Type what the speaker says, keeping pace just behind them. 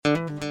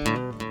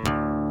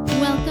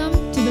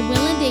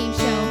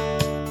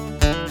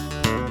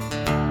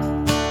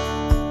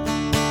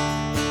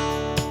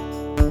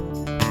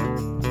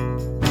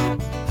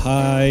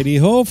Righty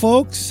ho,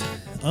 folks.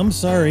 I'm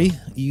sorry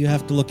you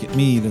have to look at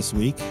me this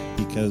week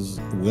because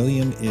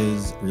William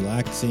is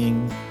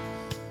relaxing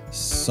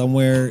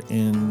somewhere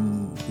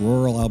in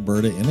rural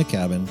Alberta in a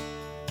cabin.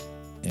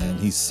 And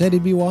he said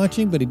he'd be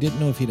watching, but he didn't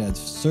know if he'd had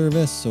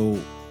service. So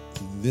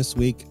this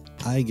week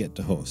I get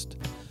to host.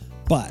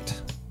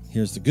 But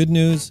here's the good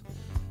news.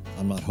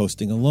 I'm not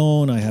hosting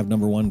alone. I have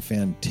number one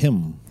fan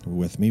Tim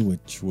with me,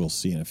 which we'll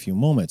see in a few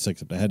moments,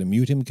 except I had to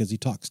mute him because he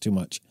talks too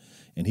much.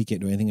 And he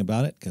can't do anything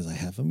about it because I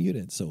have him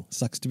muted. So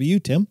sucks to be you,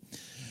 Tim.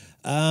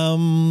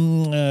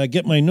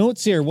 Get my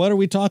notes here. What are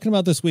we talking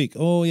about this week?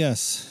 Oh,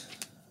 yes.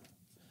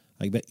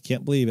 I bet you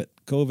can't believe it.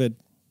 COVID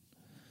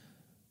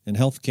and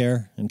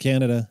healthcare and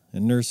Canada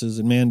and nurses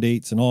and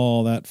mandates and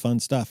all that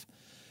fun stuff.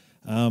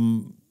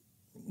 We're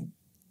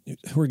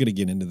going to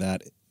get into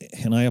that.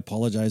 And I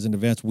apologize in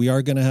advance. We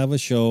are going to have a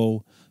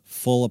show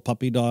full of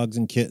puppy dogs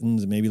and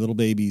kittens and maybe little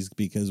babies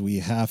because we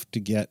have to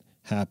get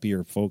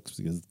happier, folks,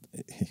 because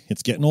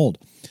it's getting old.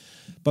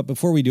 But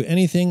before we do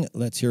anything,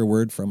 let's hear a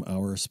word from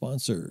our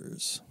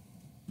sponsors.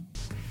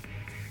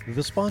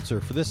 The sponsor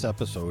for this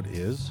episode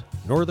is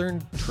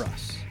Northern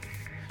Truss,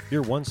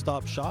 your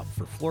one-stop shop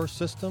for floor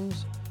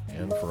systems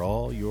and for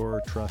all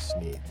your truss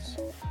needs.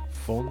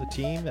 Phone the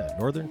team at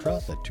Northern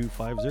Truss at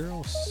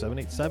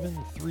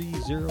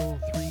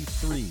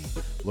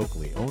 250-787-3033.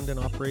 Locally owned and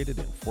operated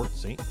in Fort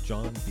St.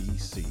 John,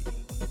 BC.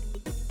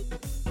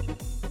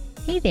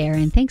 Hey there,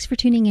 and thanks for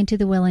tuning into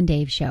the Will and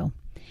Dave Show.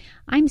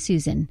 I'm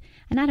Susan,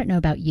 and I don't know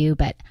about you,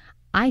 but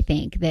I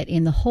think that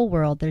in the whole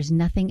world there's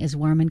nothing as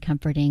warm and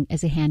comforting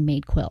as a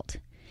handmade quilt.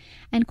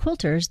 And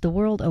quilters the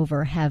world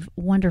over have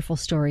wonderful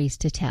stories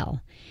to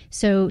tell.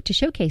 So to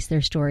showcase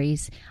their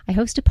stories, I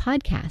host a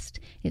podcast.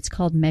 It's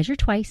called Measure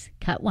Twice,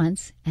 Cut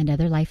Once, and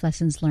Other Life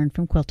Lessons Learned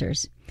from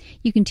Quilters.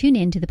 You can tune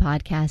in to the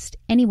podcast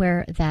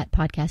anywhere that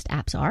podcast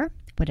apps are,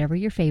 whatever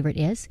your favorite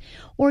is,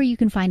 or you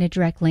can find a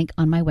direct link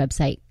on my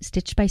website,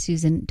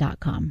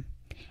 stitchedbysusan.com.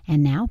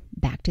 And now,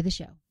 back to the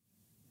show.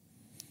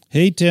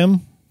 Hey,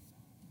 Tim.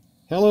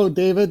 Hello,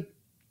 David.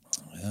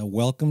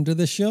 Welcome to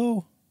the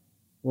show.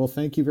 Well,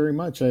 thank you very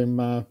much.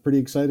 I'm pretty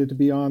excited to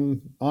be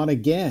on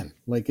again.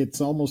 Like,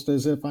 it's almost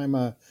as if I'm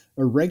a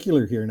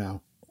regular here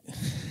now.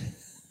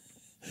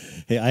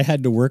 Hey, I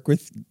had to work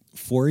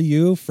for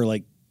you for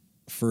like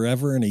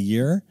forever and a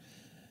year.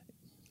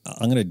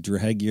 I'm going to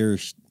drag your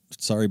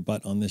sorry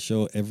butt on this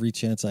show every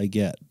chance I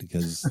get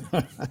because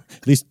at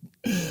least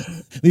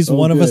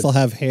one of us will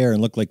have hair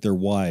and look like they're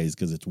wise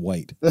because it's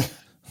white.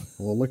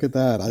 Well, look at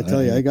that. I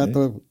tell you, I got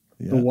the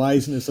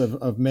wiseness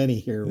of many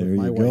here with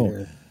my white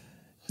hair.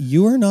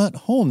 You are not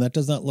home. That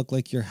does not look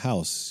like your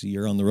house.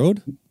 You're on the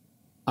road?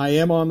 I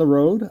am on the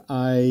road.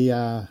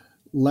 I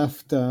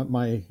left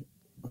my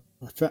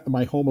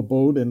home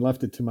abode and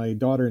left it to my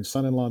daughter and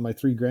son-in-law and my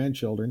 3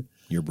 grandchildren.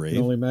 You're brave. I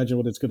can only imagine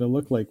what it's going to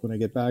look like when I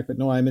get back. But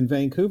no, I'm in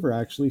Vancouver,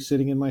 actually,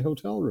 sitting in my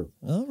hotel room.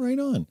 Oh, right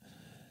on.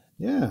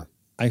 Yeah.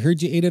 I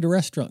heard you ate at a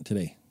restaurant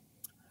today.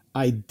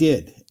 I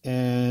did.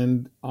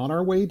 And on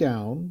our way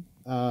down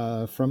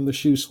from the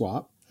shoe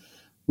swap,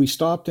 we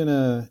stopped in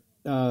a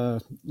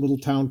little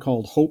town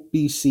called Hope,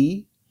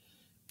 BC,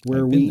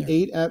 where we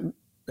ate at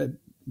a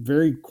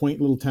very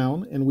quaint little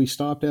town. And we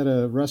stopped at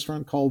a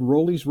restaurant called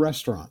Rolly's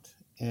Restaurant.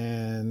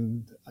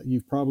 And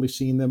you've probably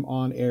seen them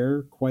on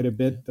air quite a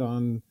bit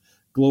on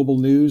global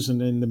news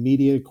and in the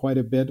media quite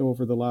a bit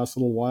over the last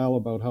little while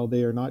about how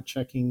they are not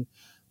checking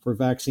for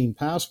vaccine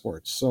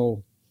passports.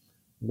 So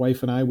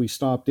wife and I, we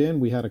stopped in,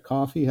 we had a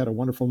coffee, had a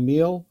wonderful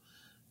meal.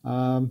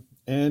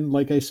 And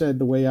like I said,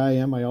 the way I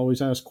am, I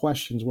always ask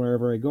questions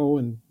wherever I go.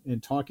 And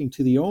talking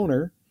to the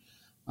owner,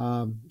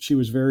 she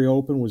was very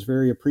open, was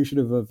very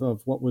appreciative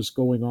of what was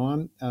going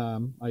on.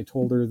 I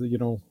told her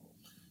that,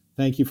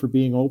 thank you for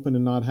being open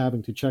and not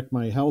having to check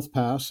my health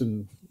pass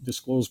and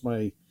disclose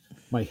my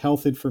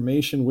health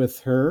information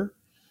with her.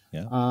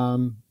 Yeah.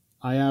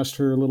 I asked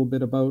her a little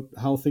bit about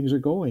how things are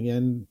going,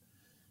 and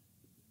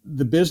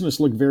the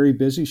business looked very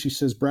busy. She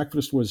says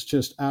breakfast was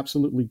just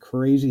absolutely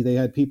crazy. They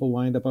had people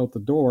lined up out the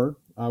door.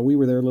 We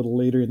were there a little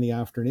later in the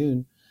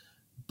afternoon.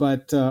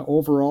 But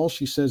overall,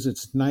 she says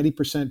it's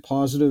 90%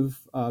 positive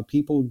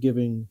people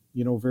giving,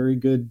 very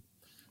good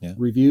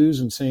reviews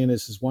and saying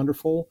this is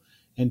wonderful.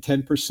 And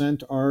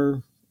 10%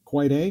 are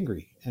quite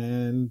angry.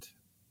 And,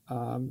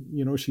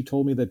 she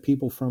told me that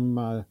people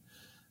from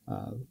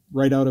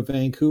right out of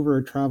Vancouver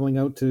are traveling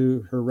out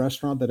to her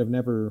restaurant that have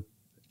never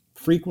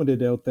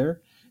frequented out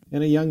there.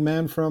 And a young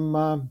man from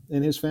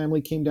and his family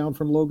came down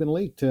from Logan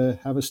Lake to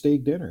have a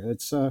steak dinner.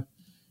 It's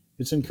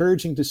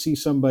encouraging to see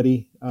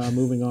somebody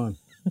moving on.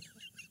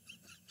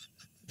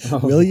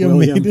 William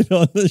made it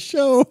on the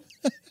show.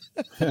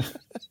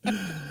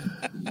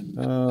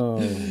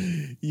 Oh,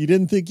 you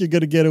didn't think you're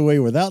going to get away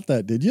without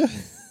that, did you?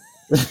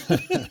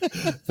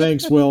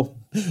 Thanks, Will.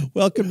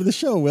 Welcome to the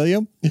show,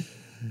 William.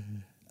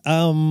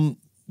 The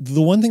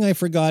one thing I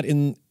forgot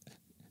in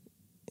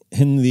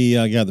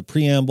the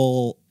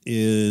preamble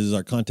is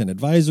our content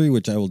advisory,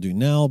 which I will do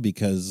now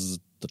because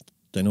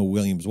I know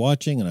William's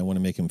watching and I want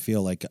to make him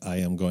feel like I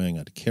am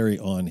going to carry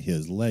on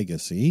his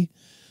legacy.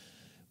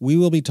 we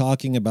will be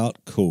talking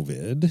about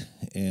COVID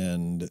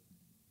and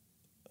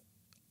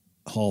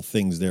all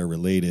things there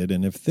related.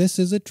 And if this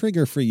is a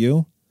trigger for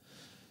you,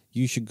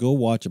 you should go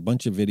watch a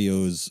bunch of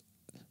videos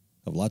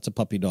of lots of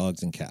puppy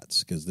dogs and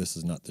cats, because this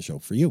is not the show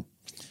for you.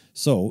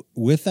 So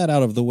with that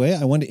out of the way,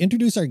 I want to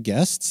introduce our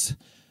guests,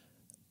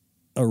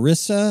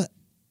 Arissa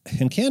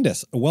and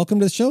Candace. Welcome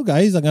to the show,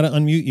 guys. I'm going to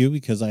unmute you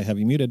because I have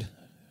you muted.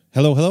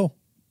 Hello, hello.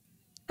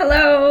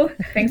 Hello.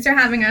 Thanks for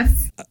having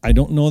us. I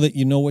don't know that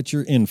you know what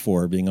you're in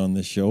for being on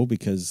this show,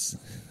 because...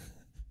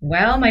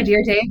 Well, my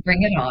dear Dave,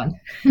 bring it on.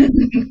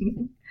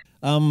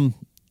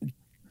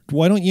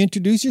 Why don't you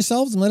introduce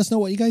yourselves and let us know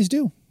what you guys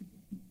do?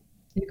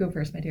 You go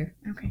first, my dear.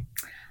 Okay.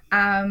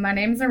 My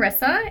name is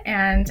Arissa,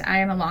 and I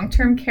am a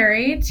long-term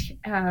carried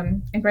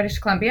in British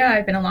Columbia.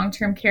 I've been a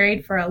long-term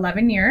carried for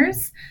 11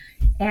 years,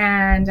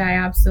 and I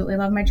absolutely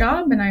love my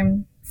job, and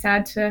I'm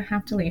sad to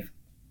have to leave.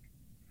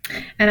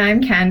 And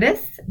I'm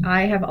Candace.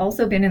 I have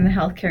also been in the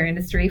healthcare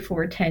industry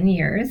for 10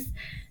 years,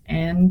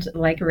 and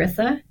like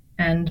Arissa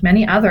and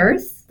many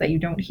others that you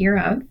don't hear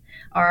of,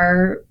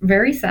 are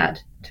very sad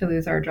to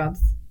lose our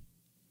jobs.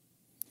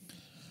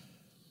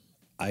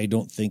 I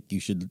don't think you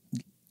should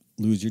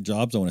lose your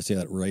jobs. I want to say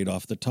that right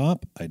off the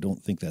top. I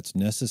don't think that's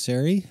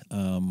necessary.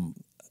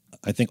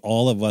 I think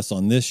all of us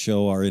on this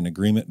show are in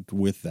agreement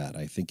with that.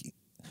 I think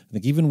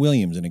even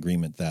William's in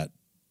agreement that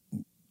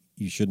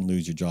you shouldn't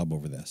lose your job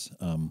over this.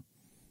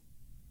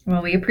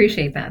 Well, we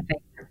appreciate that.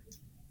 Thank you.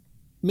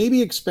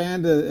 Maybe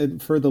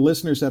expand for the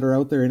listeners that are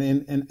out there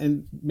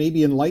and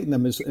maybe enlighten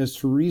them as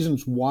to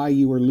reasons why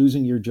you are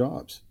losing your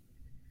jobs.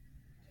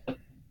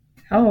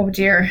 Oh,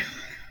 dear.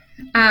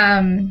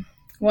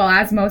 Well,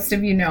 as most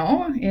of you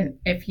know,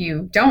 if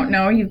you don't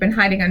know, you've been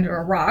hiding under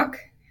a rock.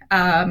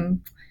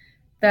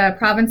 The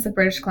province of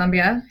British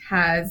Columbia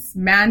has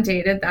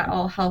mandated that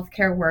all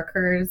healthcare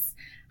workers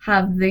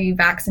have the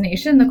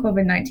vaccination, the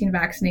COVID-19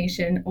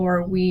 vaccination,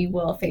 or we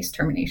will face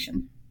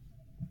termination.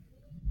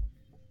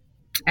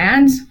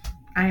 And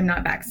I am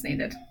not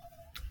vaccinated.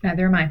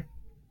 Neither am I.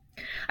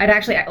 I'd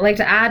actually like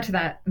to add to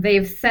that.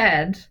 They've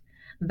said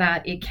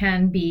that it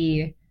can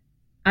be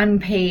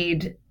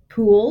unpaid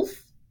pools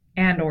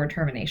and or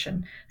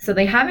termination. So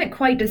they haven't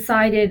quite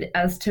decided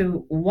as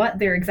to what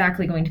they're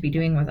exactly going to be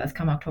doing with us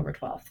come October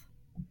 12th.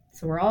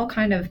 So we're all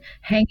kind of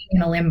hanging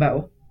in a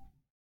limbo.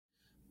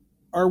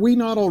 Are we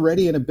not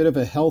already in a bit of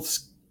a health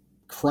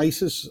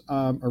crisis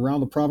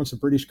around the province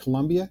of British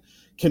Columbia?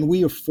 Can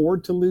we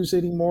afford to lose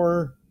any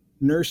more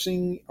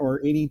nursing or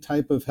any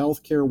type of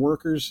healthcare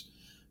workers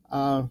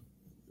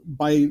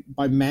by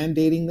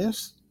mandating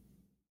this?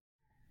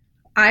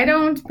 I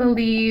don't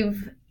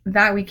believe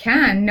that we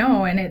can,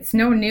 no, and it's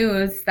no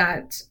news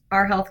that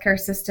our healthcare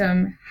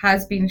system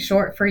has been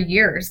short for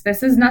years.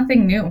 This is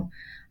nothing new.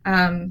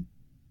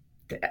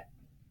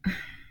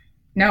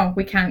 No,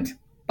 we can't.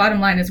 Bottom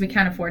line is we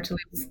can't afford to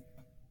lose.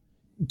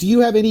 Do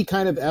you have any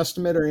kind of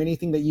estimate or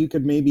anything that you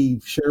could maybe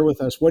share with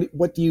us?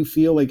 What do you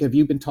feel like? Have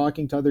you been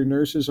talking to other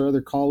nurses or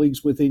other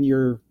colleagues within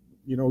your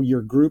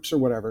groups or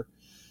whatever?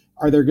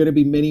 Are there going to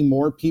be many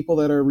more people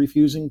that are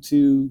refusing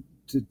to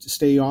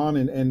stay on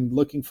and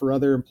looking for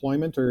other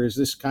employment, or is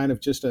this kind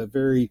of just a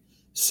very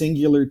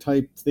singular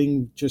type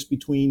thing just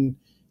between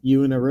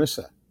you and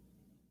Arissa?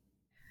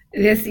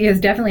 This is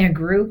definitely a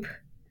group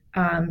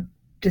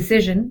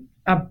decision,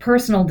 a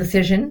personal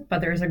decision, but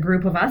there's a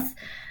group of us.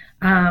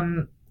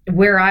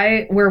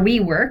 Where we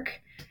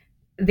work,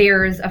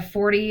 there's a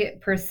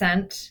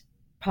 40%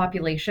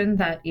 population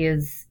that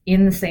is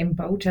in the same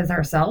boat as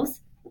ourselves.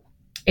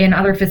 In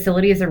other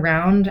facilities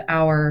around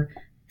our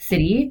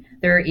city,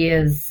 there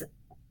is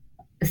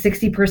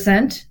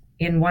 60%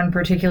 in one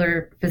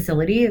particular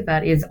facility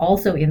that is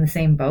also in the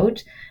same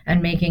boat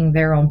and making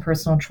their own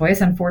personal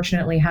choice,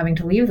 unfortunately having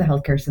to leave the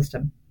healthcare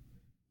system.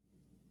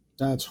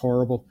 That's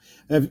horrible.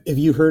 Have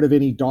you heard of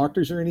any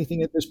doctors or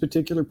anything at this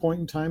particular point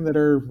in time that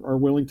are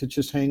willing to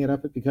just hang it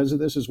up because of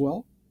this as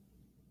well?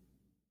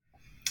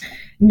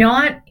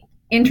 Not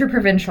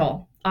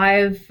interprovincial.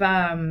 I've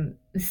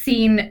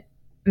seen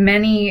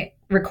many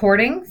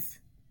recordings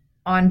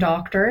on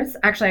doctors.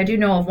 Actually, I do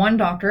know of one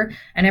doctor,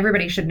 and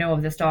everybody should know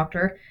of this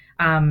doctor,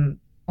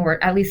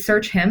 or at least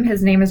search him.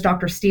 His name is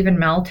Dr. Stephen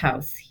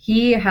Malthouse.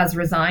 He has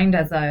resigned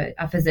as a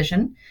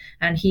physician,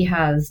 and he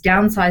has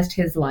downsized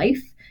his life.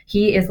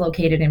 He is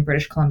located in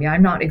British Columbia.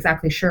 I'm not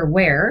exactly sure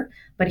where,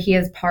 but he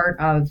is part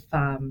of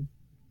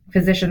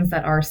physicians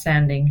that are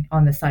standing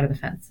on this side of the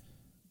fence.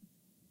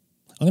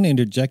 I'm going to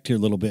interject here a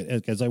little bit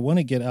because I want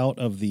to get out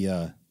of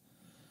the...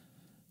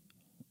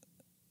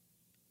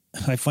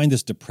 I find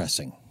this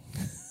depressing.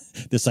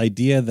 This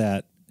idea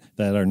that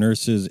our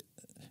nurses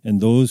and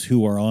those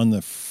who are on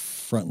the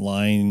front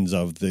lines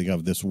of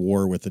this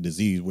war with the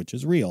disease, which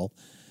is real,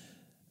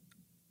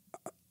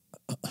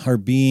 are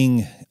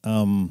being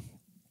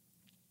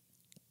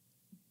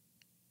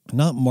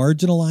not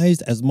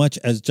marginalized as much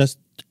as just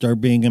are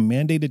being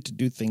mandated to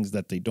do things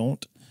that they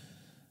don't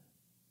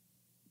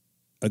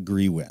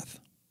agree with.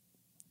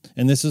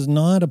 And this is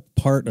not a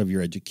part of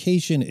your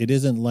education. It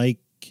isn't like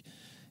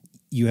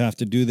you have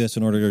to do this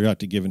in order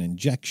to give an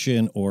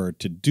injection or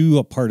to do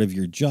a part of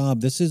your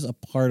job. This is a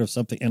part of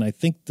something. And I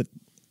think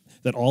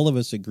that all of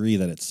us agree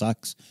that it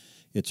sucks.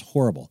 It's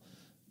horrible.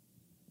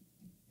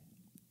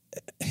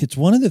 It's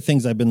one of the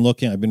things I've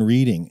been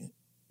reading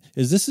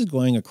is this is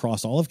going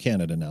across all of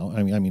Canada now.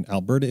 I mean,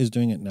 Alberta is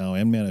doing it now,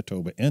 and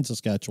Manitoba and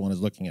Saskatchewan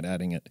is looking at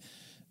adding it.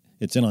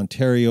 It's in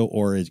Ontario,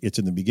 or it's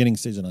in the beginning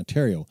stage in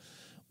Ontario.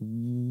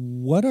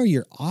 What are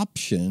your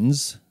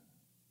options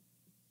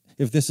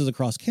if this is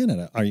across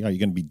Canada? Are you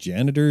going to be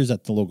janitors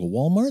at the local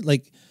Walmart?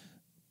 Like,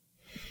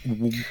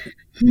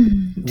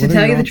 to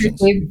tell you the truth,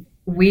 Dave,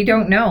 we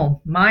don't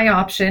know. My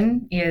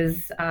option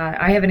is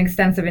I have an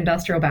extensive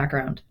industrial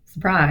background.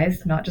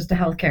 Surprise, not just a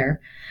healthcare.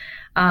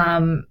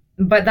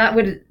 But that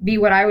would be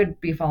what I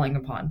would be falling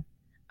upon.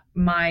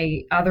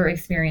 My other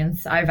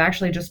experience, I've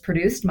actually just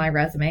produced my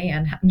resume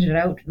and handed it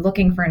out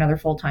looking for another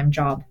full-time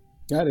job.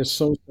 That is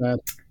so sad.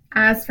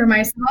 As for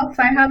myself,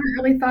 I haven't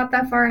really thought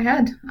that far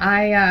ahead.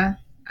 I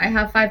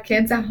have 5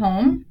 kids at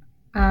home.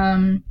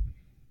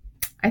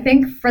 I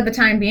think for the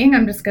time being,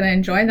 I'm just going to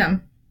enjoy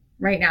them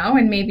right now,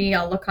 and maybe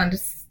I'll look onto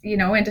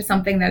into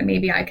something that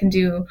maybe I can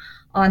do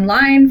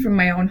online from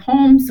my own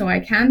home, so I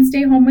can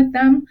stay home with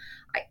them.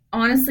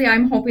 Honestly,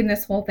 I'm hoping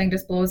this whole thing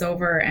just blows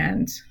over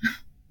and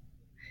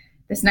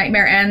this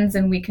nightmare ends,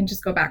 and we can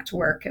just go back to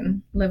work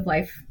and live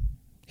life.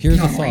 Here's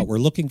the thought: we're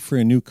looking for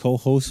a new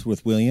co-host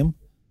with William.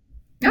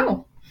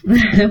 Oh,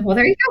 well,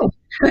 there you go.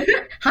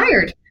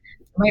 Hired.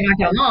 Might not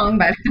get long,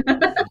 but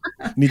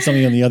need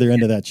somebody on the other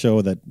end of that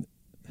show that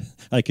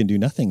I can do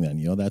nothing.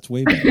 Then that's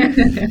way better.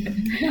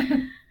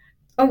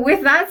 Oh,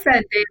 with that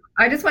said, Dave,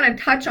 I just want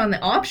to touch on the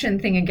option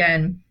thing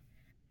again.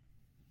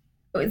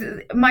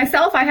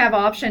 Myself, I have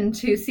option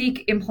to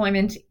seek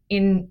employment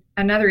in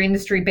another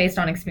industry based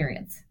on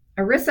experience.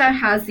 Arissa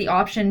has the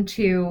option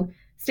to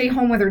stay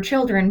home with her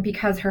children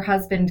because her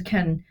husband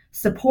can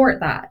support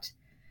that.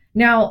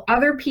 Now,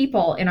 other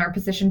people in our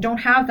position don't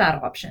have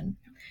that option.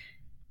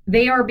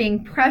 They are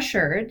being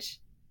pressured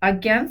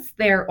against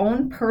their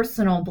own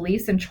personal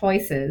beliefs and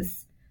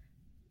choices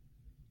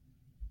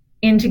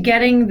into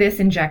getting this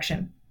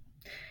injection.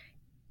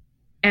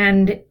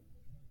 And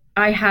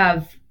I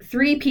have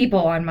 3 people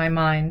on my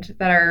mind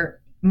that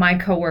are my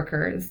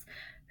coworkers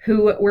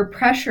who were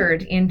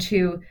pressured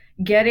into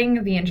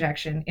getting the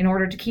injection in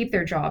order to keep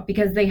their job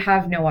because they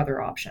have no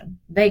other option.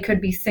 They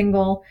could be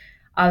single,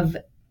 of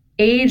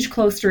age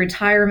close to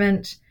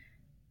retirement.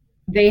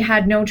 They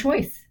had no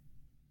choice.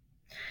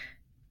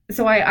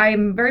 So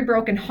I'm very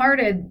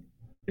brokenhearted,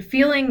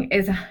 feeling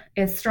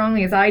as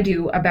strongly as I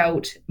do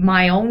about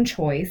my own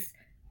choice.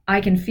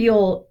 I can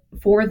feel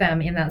for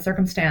them in that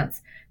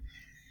circumstance,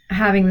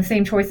 having the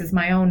same choice as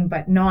my own,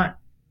 but not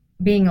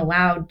being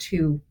allowed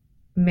to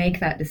make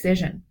that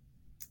decision.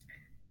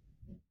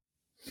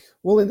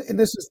 Well, and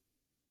this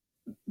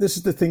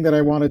is the thing that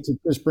I wanted to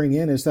just bring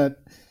in, is that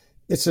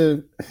it's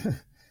and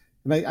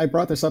I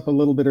brought this up a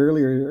little bit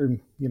earlier,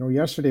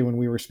 yesterday when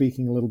we were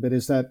speaking a little bit,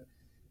 is that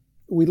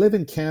we live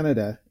in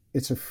Canada.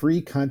 It's a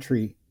free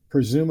country,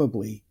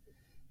 presumably,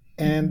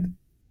 and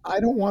I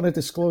don't want to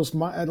disclose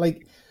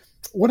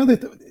one of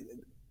the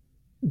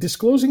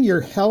disclosing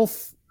your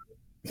health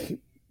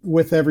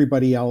with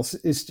everybody else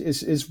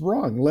is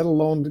wrong. Let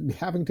alone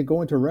having to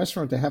go into a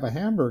restaurant to have a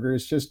hamburger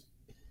is just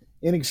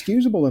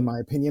inexcusable, in my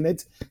opinion.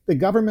 It's the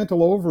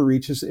governmental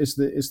overreach is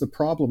the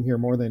problem here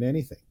more than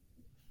anything.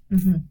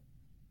 Mm-hmm.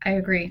 I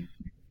agree.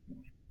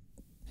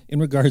 In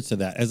regards to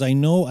that, as I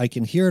know, I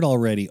can hear it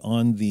already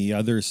on the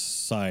other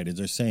side, as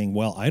they're saying,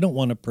 well, I don't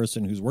want a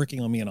person who's working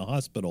on me in a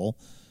hospital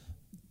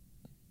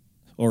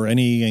or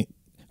any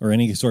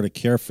sort of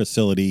care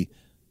facility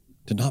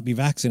to not be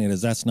vaccinated,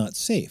 as that's not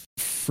safe.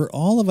 For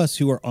all of us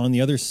who are on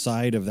the other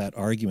side of that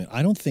argument,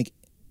 I don't think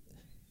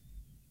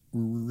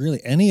really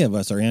any of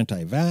us are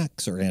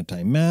anti-vax or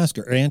anti-mask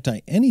or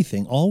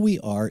anti-anything. All we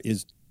are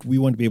is we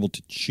want to be able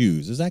to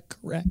choose. Is that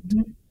correct?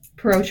 Mm-hmm.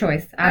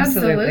 Pro-choice,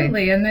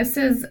 absolutely. And this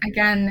is,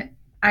 again,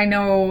 I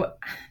know,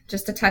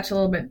 just to touch a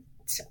little bit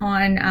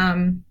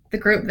on the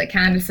group that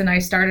Candace and I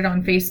started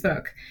on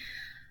Facebook,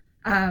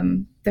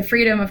 the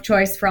freedom of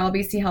choice for all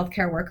BC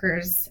healthcare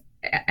workers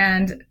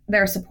and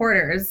their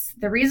supporters.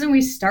 The reason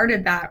we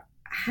started that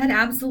had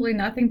absolutely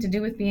nothing to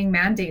do with being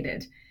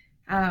mandated.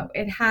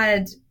 It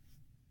had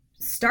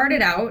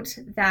started out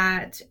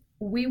that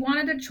we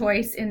wanted a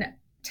choice in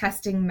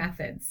testing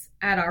methods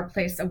at our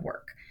place of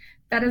work.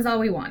 That is all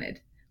we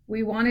wanted.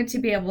 We wanted to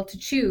be able to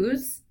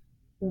choose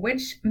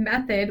which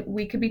method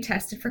we could be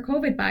tested for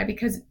COVID by,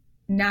 because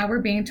now we're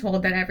being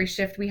told that every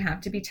shift we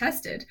have to be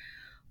tested.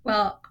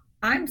 Well,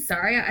 I'm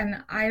sorry,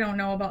 and I don't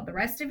know about the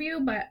rest of you,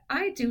 but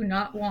I do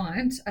not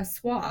want a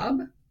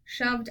swab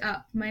shoved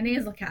up my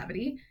nasal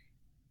cavity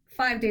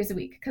 5 days a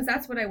week, because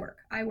that's what I work.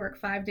 I work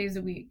 5 days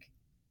a week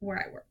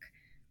where I work.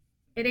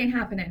 It ain't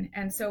happening.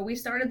 And so we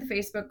started the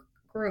Facebook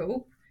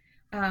group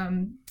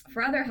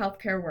for other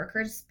healthcare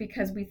workers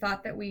because we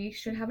thought that we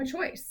should have a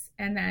choice.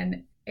 And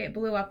then it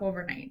blew up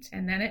overnight.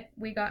 And then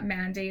we got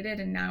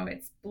mandated, and now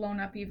it's blown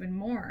up even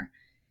more.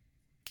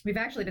 We've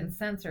actually been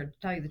censored, to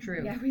tell you the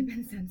truth. Yeah, we've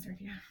been censored,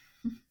 yeah.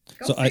 Go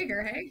So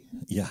figure, hey?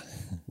 Yeah.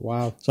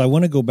 Wow. So I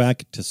want to go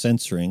back to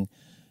censoring.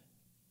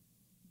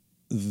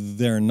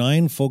 There are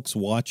 9 folks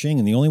watching,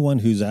 and the only one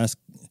who's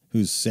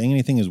saying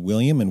anything is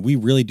William, and we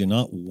really do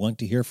not want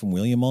to hear from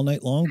William all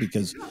night long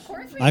because Of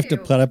course we I have to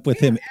do. put up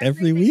with We him have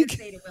every everything week. to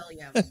say to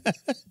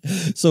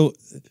William.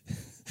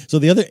 So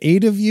the other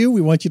 8 of you,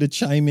 we want you to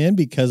chime in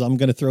because I'm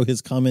going to throw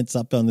his comments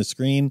up on the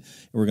screen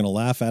and we're going to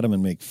laugh at him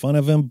and make fun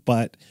of him,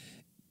 but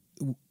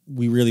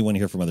we really want to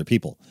hear from other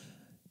people.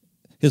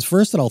 His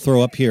first that I'll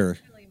throw up here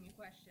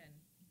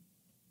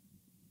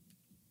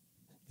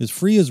is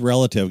free is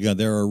relative. Yeah,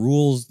 there are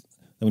rules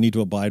that we need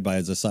to abide by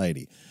as a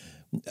society.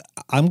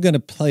 I'm going to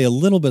play a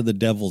little bit of the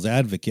devil's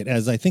advocate,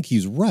 as I think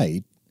he's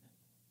right.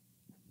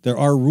 There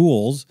are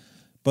rules,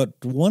 but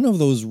one of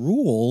those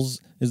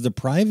rules is the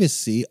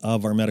privacy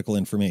of our medical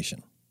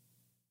information.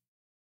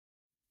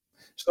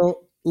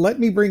 So let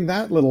me bring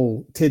that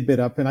little tidbit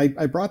up. And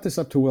I brought this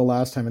up to Will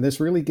last time, and this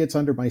really gets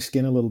under my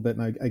skin a little bit.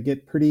 And I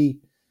get pretty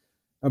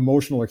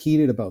emotional or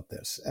heated about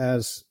this,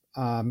 as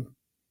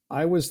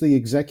I was the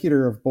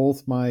executor of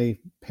both my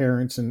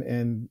parents.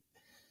 And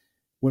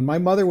when my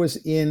mother was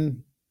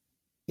in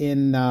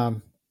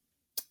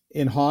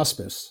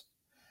hospice,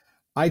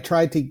 I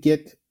tried to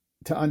get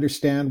to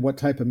understand what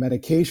type of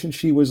medication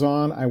she was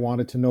on. I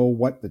wanted to know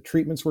what the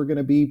treatments were going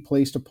to be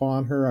placed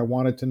upon her. I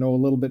wanted to know a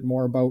little bit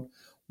more about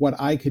what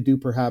I could do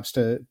perhaps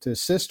to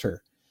assist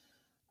her.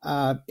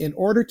 In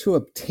order to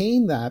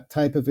obtain that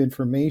type of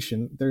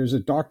information, there's a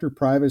doctor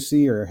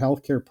privacy or a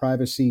healthcare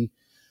privacy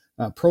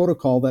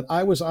protocol that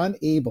I was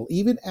unable,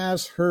 even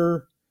as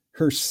her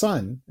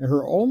son,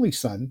 her only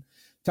son,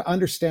 to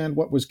understand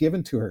what was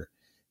given to her.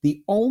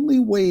 The only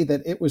way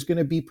that it was going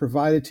to be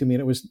provided to me,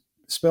 and it was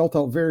spelled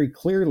out very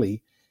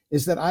clearly,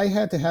 is that I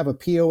had to have a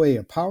POA,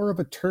 a power of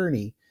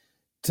attorney,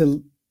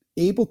 to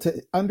able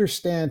to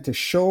understand, to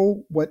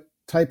show what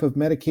type of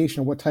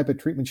medication or what type of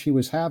treatment she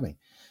was having.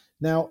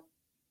 Now,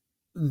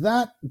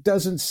 that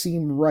doesn't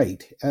seem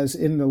right, as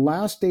in the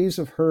last days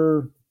of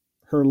her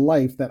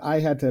life that I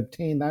had to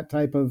obtain that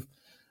type of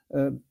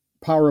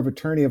power of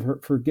attorney of her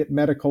for get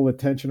medical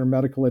attention or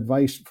medical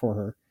advice for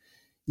her.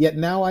 Yet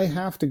now I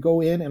have to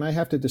go in and I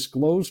have to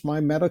disclose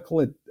my medical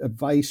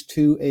advice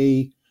to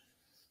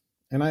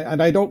and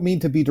I don't mean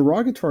to be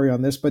derogatory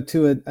on this, but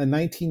to a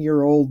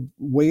 19-year-old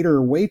waiter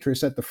or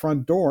waitress at the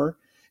front door,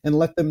 and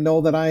let them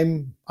know that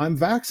I'm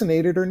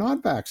vaccinated or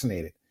not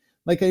vaccinated.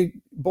 Like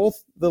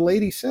both the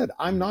ladies said,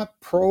 I'm not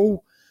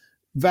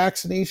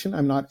pro-vaccination.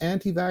 I'm not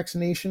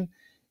anti-vaccination.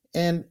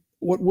 And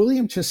what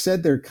William just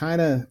said there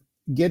kind of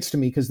gets to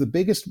me, because the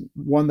biggest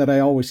one that I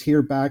always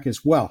hear back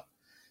is, well,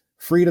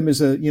 freedom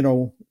is a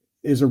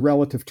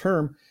relative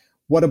term.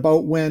 What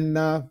about when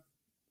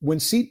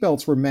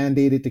seatbelts were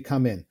mandated to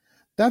come in?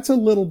 That's a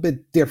little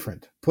bit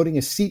different. Putting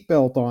a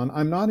seatbelt on,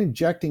 I'm not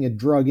injecting a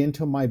drug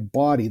into my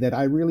body that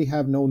I really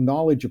have no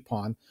knowledge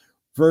upon,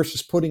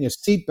 versus putting a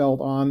seatbelt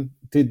on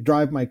to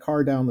drive my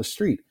car down the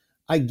street.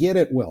 I get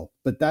it, Will,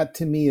 but that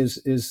to me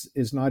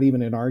is not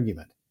even an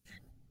argument.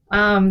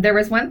 There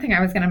was one thing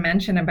I was going to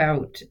mention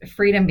about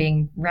freedom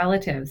being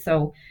relative.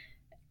 So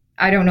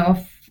I don't know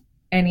if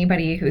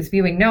anybody who's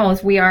viewing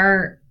knows, we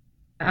are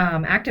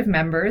active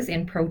members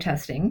in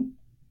protesting.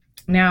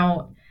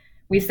 Now,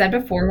 we said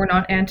before, we're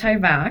not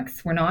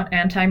anti-vax, we're not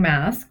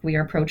anti-mask, we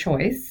are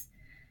pro-choice.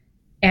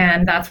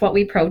 And that's what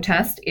we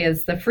protest,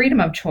 is the freedom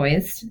of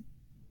choice.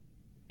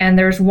 And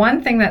there's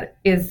one thing that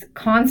is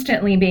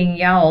constantly being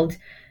yelled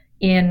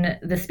in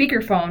the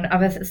speakerphone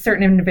of a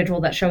certain individual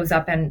that shows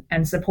up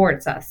and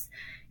supports us.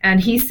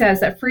 And he says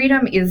that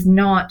freedom is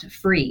not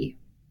free.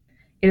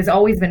 It has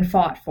always been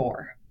fought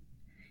for.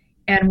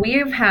 And we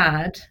have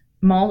had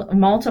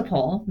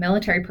multiple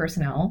military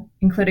personnel,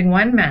 including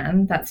one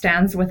man that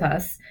stands with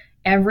us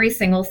every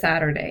single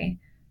Saturday,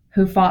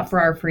 who fought for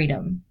our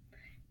freedom.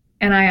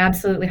 And I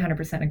absolutely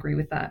 100% agree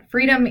with that.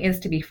 Freedom is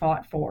to be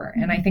fought for.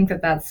 And I think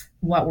that that's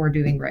what we're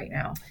doing right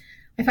now.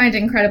 I find it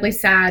incredibly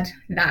sad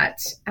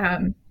that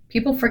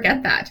people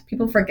forget that.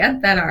 People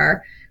forget that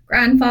our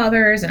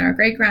grandfathers and our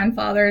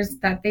great-grandfathers,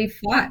 that they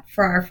fought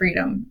for our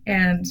freedom.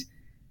 And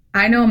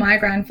I know my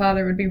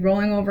grandfather would be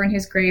rolling over in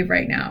his grave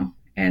right now.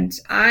 And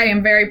I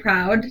am very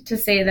proud to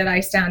say that I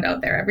stand out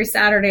there every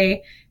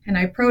Saturday and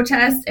I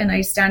protest and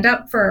I stand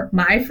up for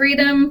my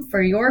freedom,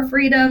 for your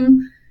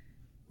freedom,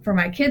 for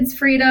my kids'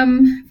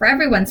 freedom, for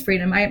everyone's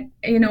freedom.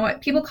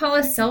 People call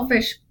us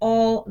selfish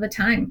all the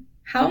time.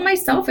 How am I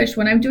selfish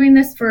when I'm doing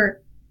this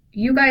for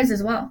you guys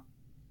as well?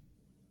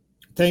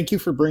 Thank you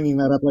for bringing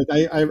that up.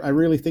 Like, I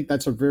really think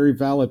that's a very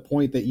valid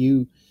point that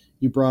you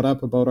brought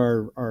up about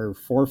our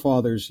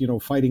forefathers,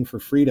 fighting for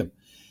freedom.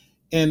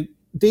 And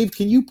Dave,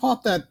 can you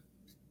pop that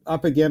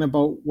up again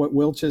about what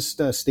Will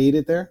just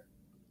stated there?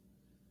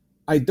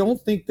 I don't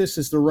think this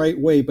is the right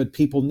way, but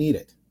people need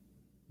it.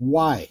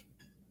 Why?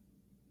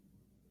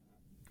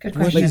 Good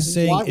What question. he's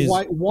saying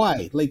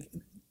why? Like,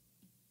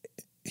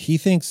 he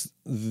thinks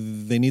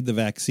they need the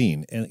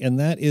vaccine, and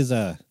that is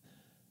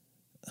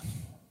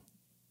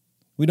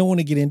we don't want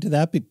to get into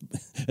that,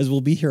 as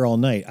we'll be here all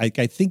night. I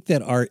think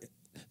that our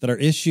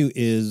issue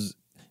is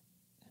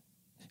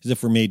as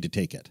if we're made to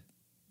take it.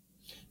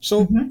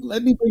 So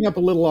let me bring up a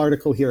little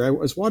article here. I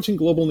was watching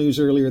Global News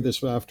earlier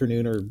this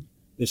afternoon or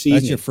this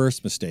evening. That's your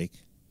first mistake.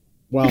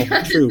 Well,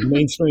 true,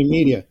 mainstream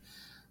media.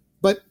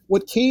 But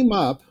what came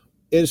up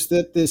is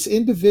that this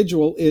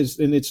individual is,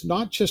 and it's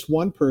not just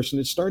one person,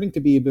 it's starting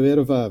to be a bit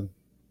of a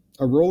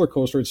roller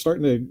coaster. It's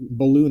starting to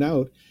balloon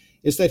out,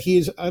 is that he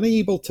is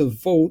unable to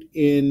vote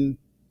in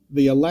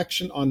the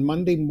election on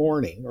Monday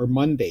morning or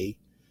Monday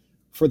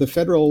for the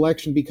federal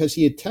election because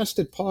he had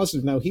tested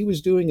positive. Now, he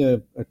was doing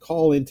a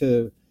call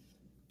into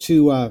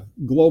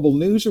Global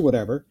News or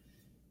whatever.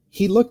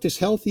 He looked as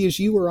healthy as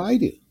you or I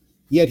do,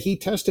 yet he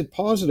tested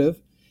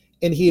positive,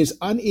 and he is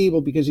unable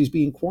because he's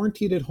being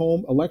quarantined at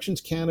home. Elections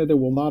Canada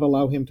will not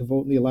allow him to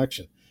vote in the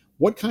election.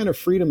 What kind of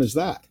freedom is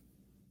that?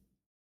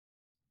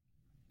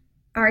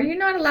 Are you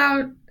not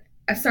allowed?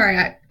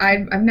 Sorry,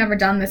 I've never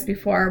done this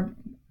before.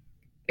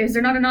 Is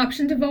there not an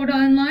option to vote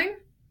online?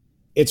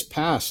 It's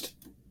passed.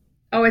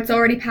 Oh, it's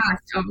already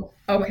passed. Oh,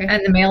 okay.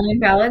 And the mail-in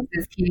ballots,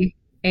 is he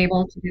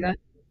able to do that?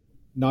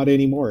 Not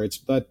anymore.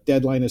 That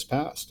deadline is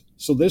passed.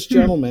 So this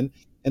gentleman,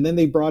 and then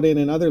they brought in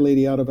another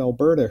lady out of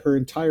Alberta. Her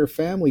entire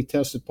family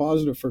tested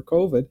positive for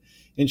COVID,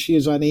 and she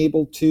is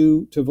unable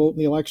to vote in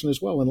the election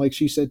as well. And like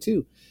she said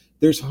too,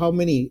 there's how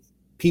many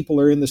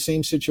people are in the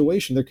same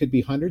situation? There could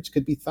be hundreds,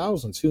 could be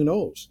thousands, who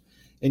knows?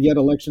 And yet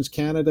Elections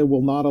Canada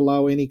will not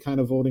allow any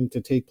kind of voting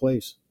to take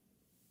place.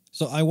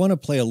 So I want to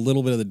play a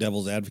little bit of the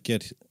devil's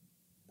advocate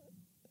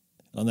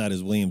on that,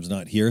 as William's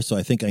not here, so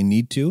I think I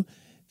need to.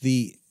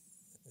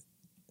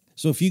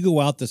 So if you go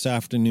out this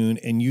afternoon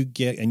and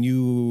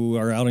you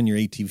are out on your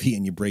ATV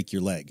and you break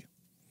your leg,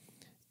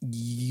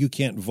 you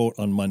can't vote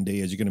on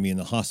Monday as you're going to be in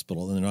the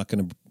hospital, and they're not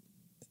going to.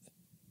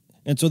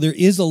 And so there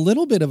is a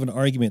little bit of an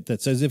argument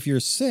that says if you're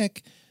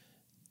sick,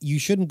 you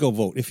shouldn't go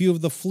vote. If you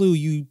have the flu,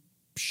 you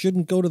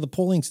shouldn't go to the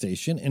polling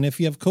station. And if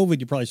you have COVID,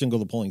 you probably shouldn't go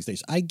to the polling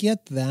station. I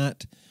get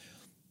that.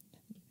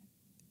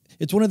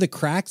 It's one of the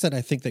cracks that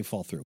I think they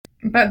fall through.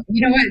 But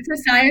you know what?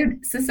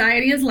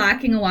 Society is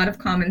lacking a lot of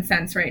common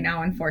sense right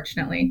now,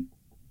 unfortunately.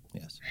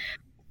 Yes.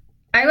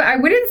 I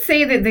wouldn't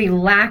say that they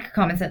lack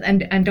common sense,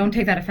 and don't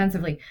take that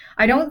offensively.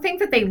 I don't think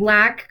that they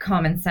lack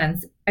common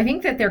sense. I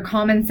think that their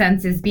common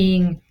sense is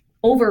being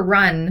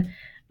overrun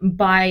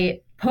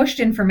by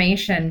pushed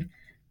information,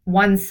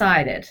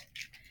 one-sided.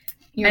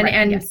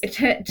 And yes.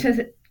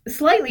 To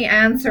slightly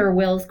answer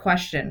Will's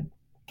question,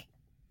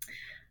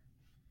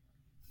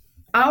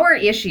 our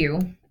issue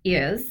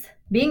is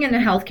being in the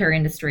healthcare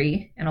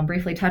industry, and I'll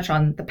briefly touch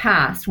on the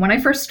past. When I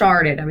first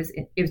started, it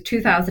was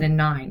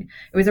 2009.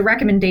 It was a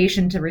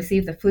recommendation to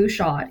receive the flu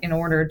shot in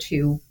order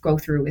to go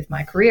through with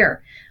my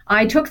career.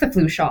 I took the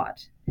flu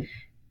shot.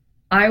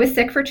 I was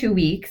sick for 2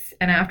 weeks,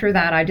 and after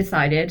that, I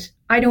decided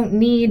I don't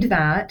need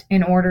that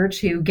in order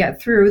to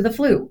get through the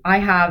flu. I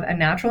have a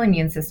natural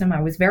immune system.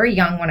 I was very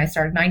young when I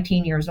started,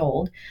 19 years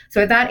old.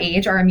 So at that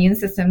age, our immune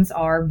systems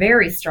are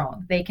very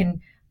strong. They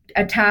can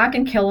attack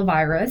and kill a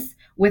virus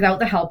without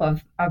the help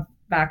of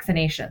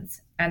vaccinations.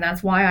 And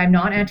that's why I'm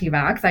not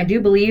anti-vax. I do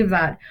believe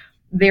that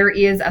there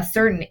is a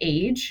certain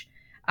age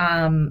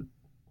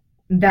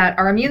that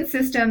our immune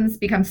systems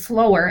become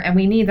slower and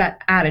we need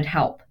that added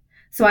help.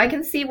 So I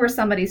can see where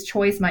somebody's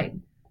choice might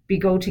be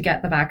go to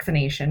get the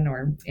vaccination,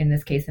 or in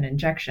this case, an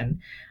injection,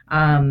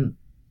 to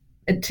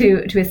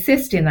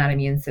assist in that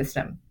immune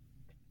system.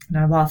 And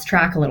I lost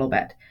track a little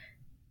bit.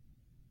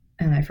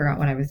 And I forgot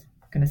what I was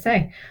going to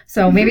say.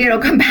 So maybe it'll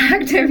come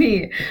back to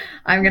me.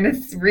 I'm going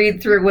to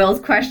read through Will's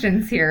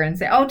questions here and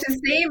say, to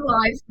save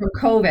lives from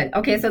COVID.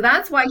 Okay, so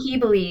that's why he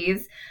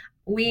believes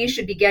we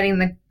should be getting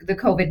the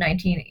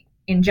COVID-19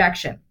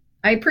 injection.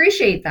 I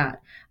appreciate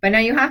that. But now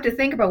you have to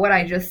think about what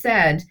I just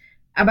said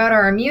about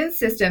our immune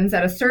systems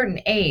at a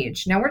certain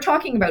age. Now we're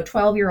talking about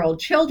 12-year-old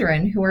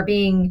children who are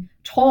being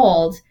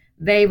told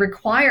they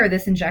require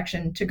this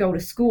injection to go to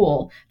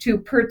school to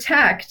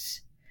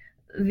protect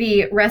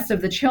the rest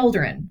of the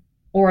children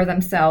or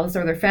themselves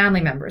or their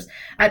family members.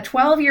 At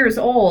 12 years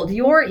old,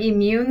 your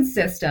immune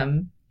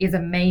system is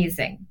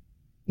amazing.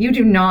 You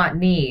do not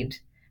need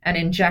an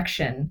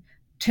injection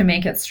to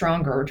make it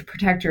stronger or to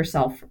protect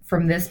yourself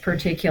from this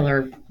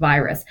particular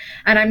virus.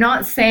 And I'm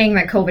not saying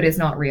that COVID is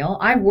not real.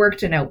 I've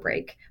worked an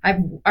outbreak.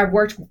 I've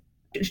worked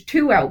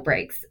 2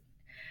 outbreaks.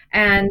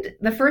 And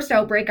the first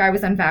outbreak, I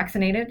was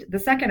unvaccinated. The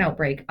second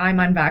outbreak,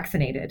 I'm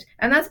unvaccinated.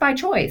 And that's by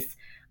choice.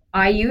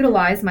 I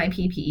utilize my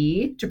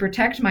PPE to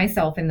protect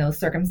myself in those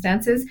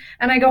circumstances.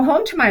 And I go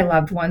home to my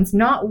loved ones,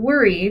 not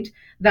worried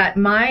that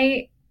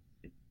my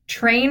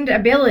trained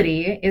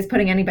ability is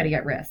putting anybody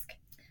at risk.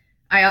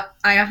 I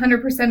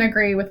 100%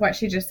 agree with what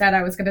she just said.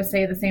 I was going to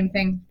say the same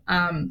thing.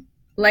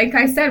 Like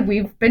I said,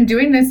 we've been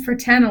doing this for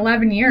 10,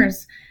 11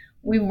 years.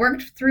 We've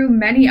worked through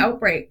many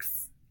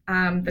outbreaks.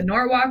 The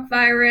Norwalk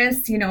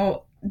virus,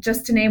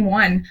 just to name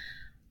one.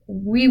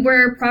 We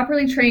were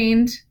properly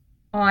trained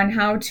on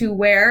how to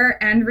wear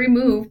and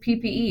remove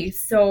PPE.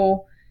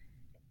 So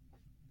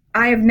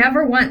I have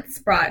never once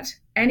brought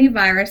any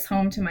virus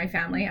home to my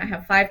family. I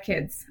have 5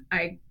 kids.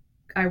 I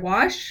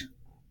wash,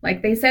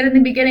 like they said in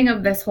the beginning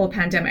of this whole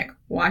pandemic,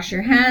 wash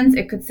your hands.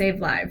 It could save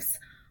lives.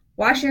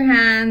 wash your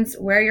hands,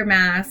 wear your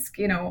mask.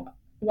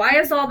 Why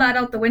is all that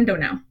out the window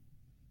now?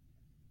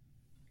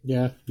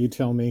 Yeah, you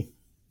tell me.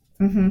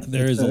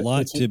 There's a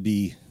lot to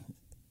be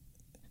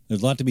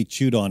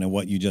chewed on in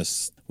what you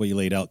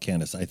laid out,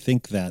 Candace. I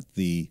think that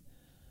the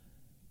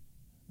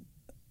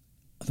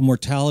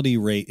mortality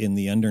rate in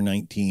the under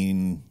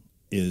 19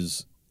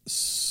 is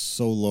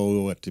so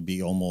low at to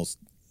be almost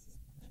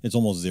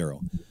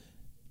zero.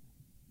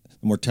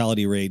 The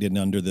mortality rate in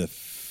under the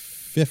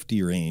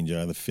 50 range,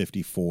 the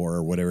 54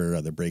 or whatever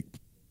other break,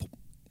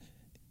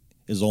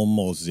 is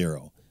almost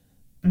zero.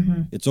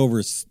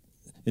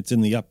 It's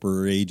in the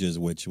upper ages,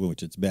 which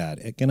it's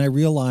bad. And I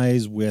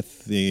realize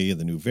with the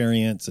new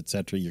variants, et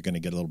cetera, you're going to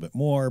get a little bit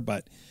more,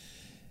 but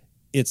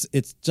it's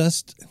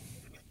just,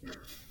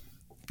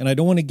 and I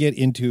don't want to get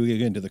into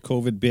the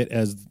COVID bit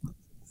as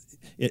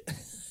it.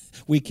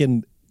 We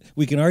can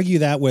argue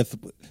that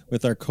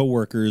with our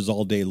coworkers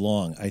all day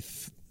long.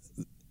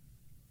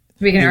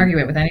 We can argue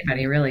it with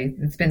anybody, really.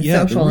 It's been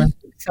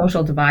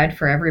social divide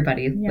for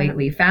everybody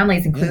lately,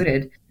 families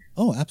included. Yeah.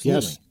 Oh,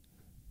 absolutely. Yes.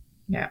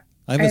 Yeah.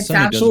 I have a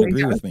son who doesn't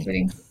agree with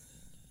me.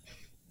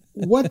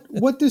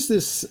 What does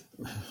this,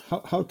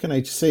 how can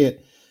I say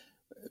it?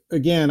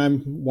 Again,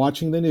 I'm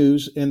watching the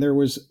news, and there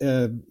was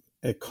a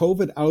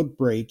COVID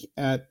outbreak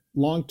at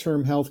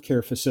long-term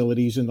healthcare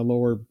facilities in the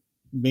lower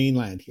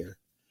mainland here.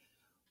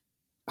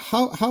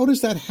 How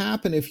does that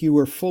happen if you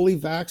were fully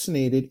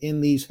vaccinated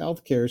in these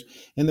healthcares,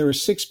 and there were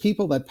 6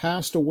 people that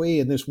passed away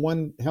in this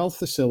one health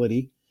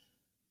facility?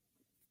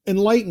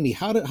 Enlighten me.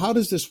 How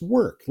does this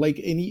work? Like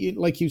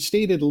you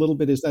stated a little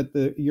bit, is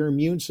that your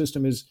immune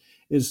system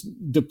is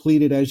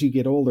depleted as you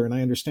get older, and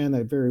I understand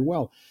that very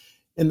well.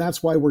 And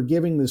that's why we're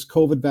giving this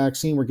COVID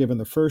vaccine. We're given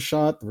the first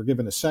shot, we're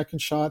given a second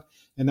shot,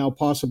 and now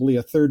possibly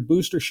a third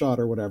booster shot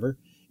or whatever.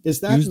 Is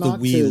that use not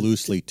the "we"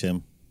 loosely,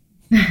 Tim?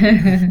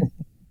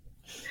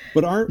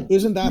 But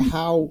isn't that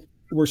how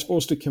we're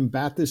supposed to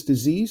combat this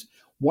disease?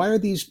 Why are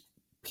these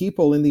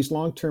people in these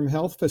long-term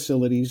health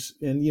facilities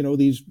and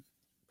these,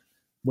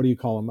 what do you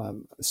call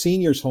them,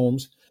 seniors'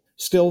 homes,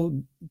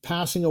 still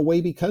passing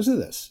away because of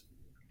this?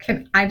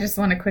 I just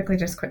want to quickly,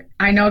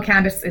 I know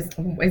Candace is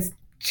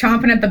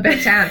chomping at the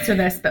bit to answer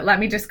this, but let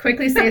me just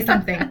quickly say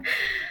something.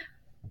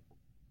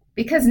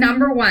 Because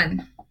number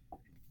one,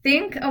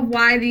 think of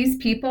why these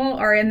people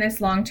are in this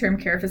long-term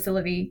care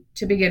facility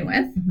to begin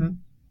with.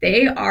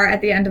 They are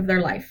at the end of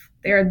their life.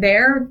 They are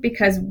there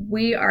because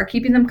we are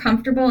keeping them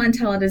comfortable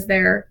until it is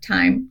their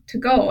time to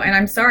go. And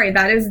I'm sorry,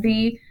 that is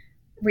the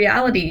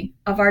reality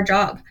of our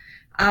job.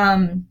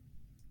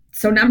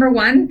 So number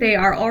one, they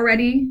are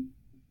already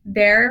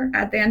there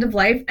at the end of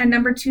life. And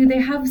number two, they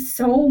have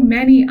so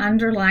many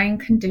underlying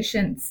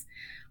conditions,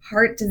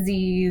 heart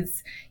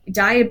disease,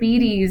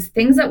 diabetes,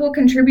 things that will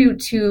contribute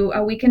to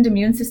a weakened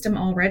immune system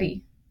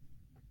already.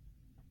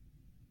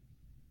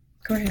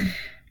 Go ahead.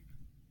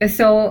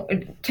 So,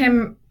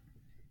 Tim,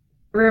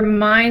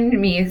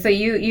 remind me. So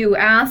you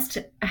asked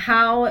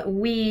how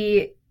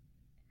we,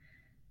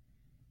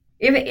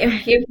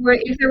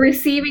 if they're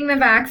receiving the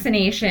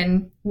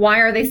vaccination, why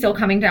are they still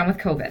coming down with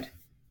COVID?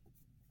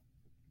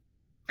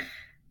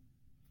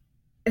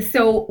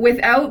 So,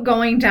 without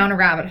going down a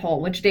rabbit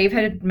hole, which Dave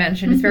had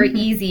mentioned, is very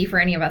easy for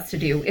any of us to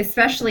do,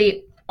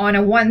 especially on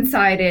a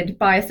one-sided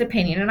biased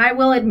opinion. And I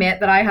will admit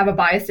that I have a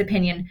biased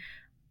opinion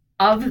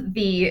of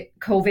the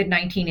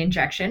COVID-19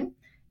 injection.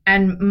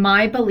 And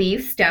my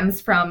belief stems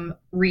from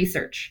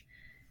research.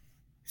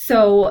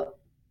 So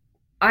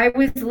I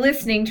was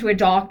listening to a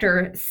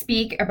doctor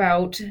speak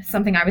about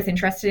something I was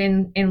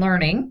interested in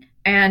learning.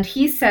 And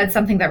he said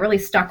something that really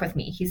stuck with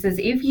me. He says,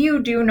 if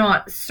you do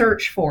not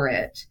search for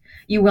it,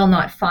 you will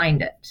not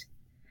find it.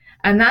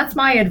 And that's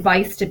my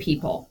advice to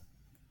people.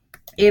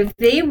 If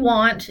they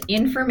want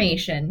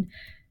information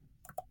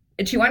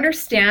to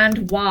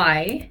understand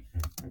why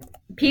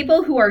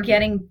people who are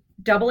getting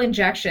double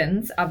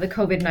injections of the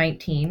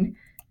COVID-19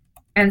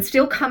 and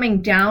still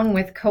coming down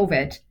with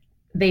COVID,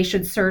 they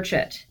should search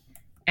it.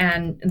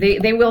 And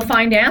they will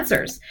find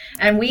answers.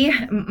 And we,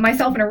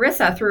 myself and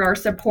Arissa, through our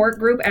support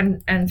group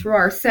and through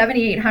our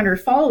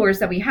 7,800 followers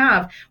that we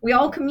have, we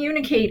all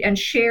communicate and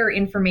share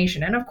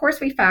information. And of course,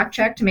 we fact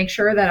check to make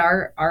sure that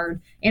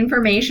our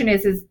information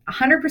is as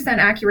 100%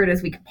 accurate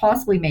as we could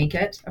possibly make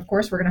it. Of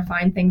course, we're going to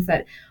find things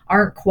that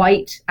aren't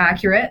quite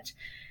accurate.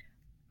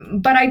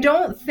 But I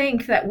don't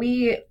think that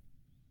we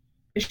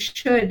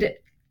should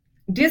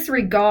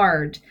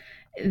disregard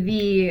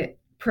the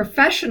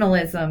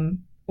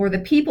professionalism or the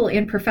people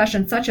in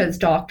professions such as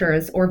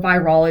doctors or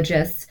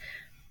virologists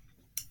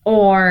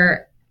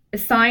or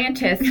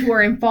scientists who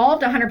are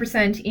involved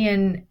 100%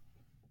 in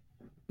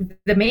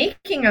the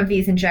making of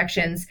these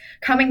injections,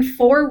 coming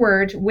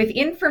forward with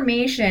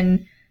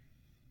information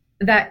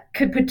that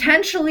could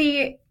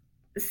potentially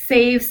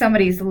save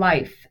somebody's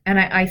life. And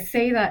I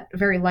say that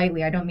very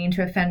lightly. I don't mean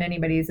to offend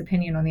anybody's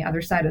opinion on the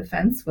other side of the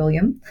fence,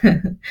 William.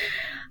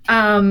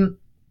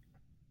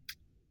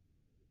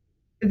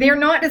 They're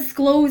not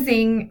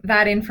disclosing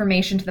that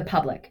information to the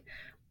public.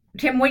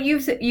 Tim, what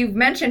you've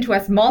mentioned to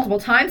us multiple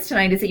times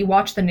tonight is that you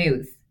watch the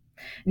news.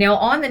 Now,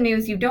 on the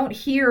news, you don't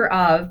hear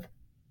of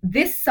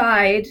this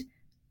side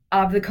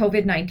of the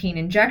COVID-19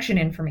 injection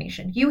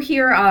information. You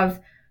hear of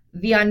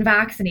the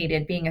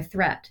unvaccinated being a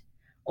threat,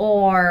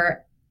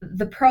 or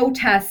the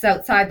protests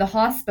outside the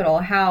hospital,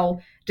 how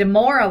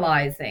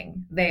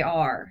demoralizing they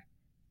are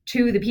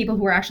to the people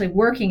who are actually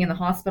working in the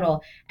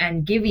hospital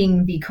and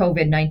giving the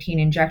COVID-19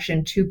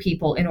 injection to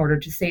people in order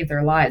to save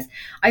their lives.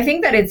 I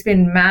think that it's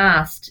been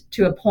masked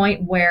to a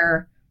point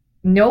where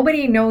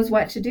nobody knows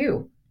what to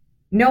do.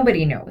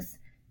 Nobody knows.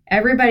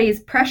 Everybody's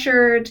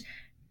pressured.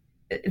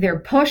 They're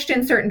pushed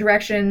in certain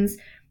directions.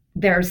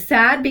 They're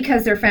sad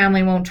because their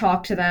family won't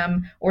talk to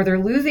them, or they're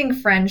losing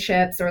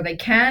friendships, or they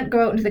can't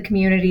go out into the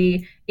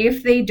community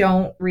if they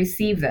don't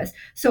receive this.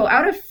 So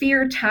out of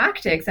fear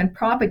tactics and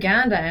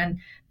propaganda and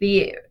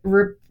the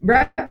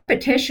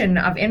repetition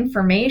of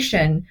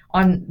information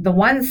on the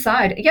one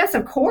side, yes,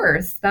 of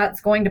course,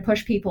 that's going to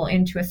push people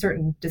into a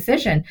certain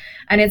decision.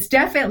 And it's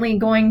definitely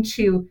going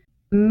to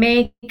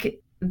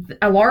make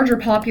a larger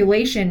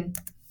population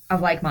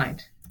of like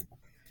mind.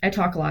 I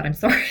talk a lot, I'm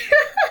sorry.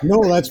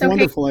 No, that's okay.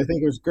 Wonderful. I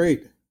think it was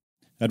great.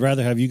 I'd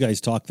rather have you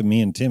guys talk than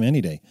me and Tim any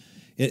day.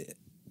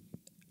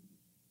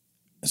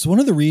 So one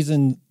of the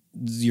reasons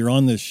you're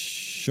on this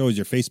show is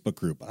your Facebook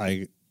group.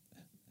 I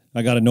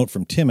got a note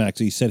from Tim,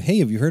 actually. He said, hey,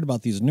 have you heard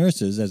about these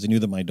nurses? As he knew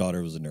that my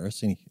daughter was a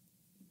nurse. And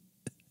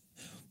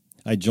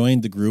I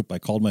joined the group. I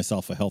called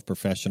myself a health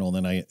professional.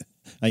 And then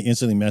I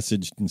instantly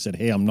messaged and said,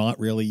 hey, I'm not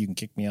really. You can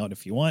kick me out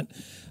if you want.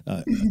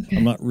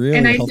 I'm not really.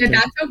 And I said,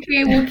 that's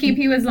okay. We'll keep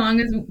you as long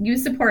as you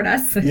support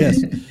us.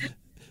 Yes.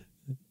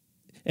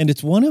 And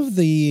it's one of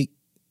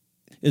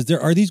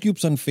are these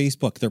groups on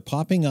Facebook? They're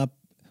popping up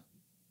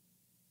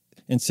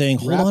and saying,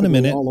 hold on a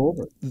minute. All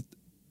over.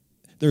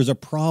 There's a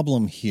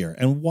problem here.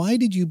 And why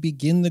did you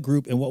begin the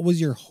group, and what was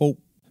your hope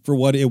for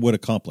what it would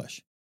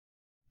accomplish?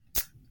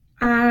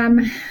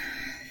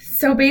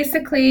 So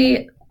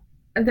basically,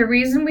 the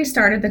reason we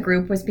started the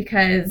group was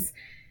because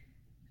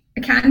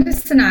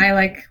Candace and I,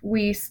 like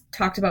we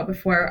talked about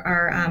before,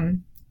 are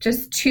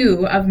just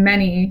two of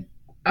many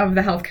of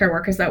the healthcare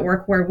workers that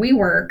work where we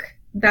work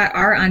that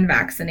are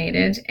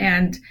unvaccinated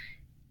and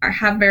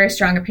have very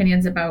strong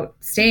opinions about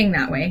staying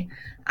that way.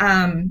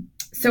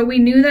 So we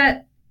knew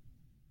that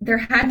there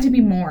had to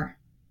be more.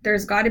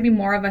 There's got to be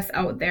more of us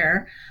out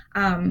there,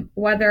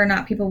 whether or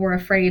not people were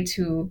afraid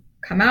to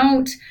come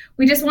out.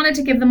 We just wanted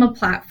to give them a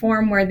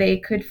platform where they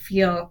could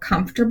feel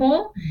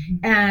comfortable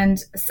and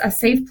a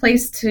safe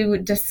place to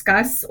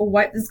discuss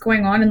what is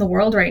going on in the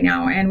world right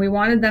now. And we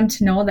wanted them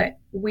to know that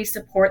we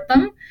support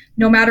them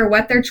no matter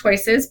what their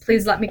choice is.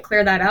 Please let me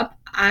clear that up.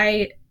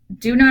 I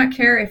do not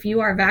care if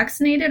you are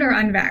vaccinated or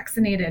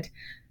unvaccinated.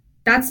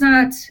 That's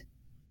not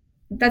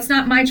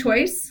my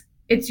choice.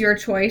 It's your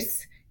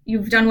choice.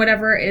 You've done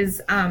whatever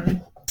is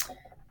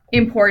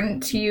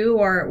important to you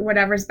or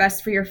whatever's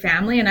best for your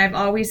family. And I've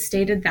always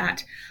stated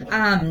that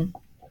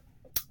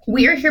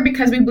we are here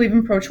because we believe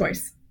in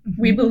pro-choice.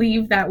 We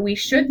believe that we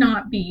should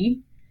not be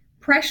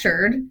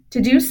pressured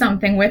to do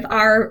something with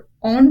our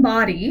own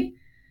body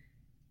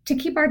to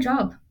keep our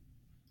job.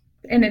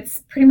 And it's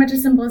pretty much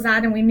as simple as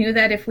that. And we knew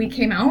that if we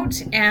came out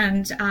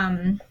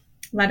and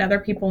let other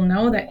people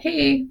know that,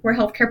 hey, we're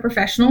healthcare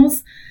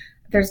professionals,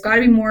 there's got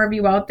to be more of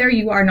you out there.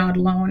 You are not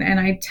alone. And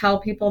I tell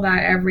people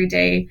that every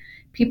day.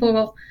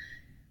 People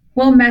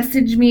will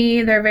message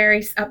me. They're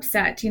very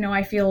upset.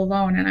 I feel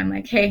alone. And I'm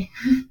like, hey,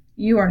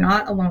 you are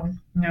not alone.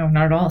 No,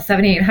 not at all.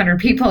 7,800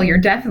 people. You're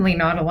definitely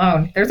not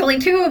alone. There's only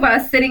two of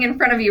us sitting in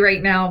front of you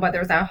right now, but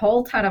there's a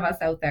whole ton of us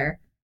out there.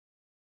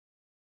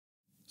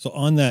 So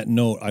on that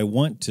note, I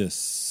want to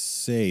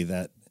say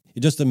that it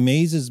just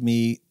amazes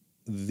me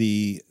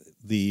the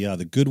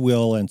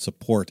goodwill and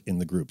support in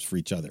the groups for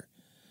each other.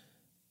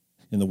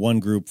 In the one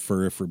group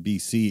for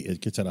BC, it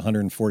gets at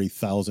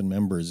 140,000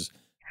 members.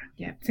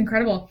 Yeah, it's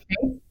incredible.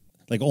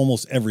 Like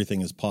almost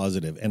everything is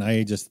positive. And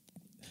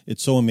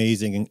it's so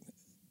amazing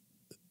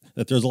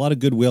that there's a lot of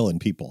goodwill in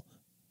people.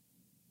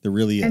 There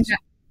really is.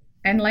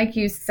 And like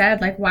you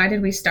said, like, why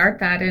did we start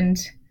that? And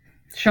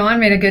Sean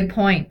made a good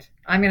point.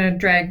 I'm going to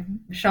drag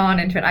Sean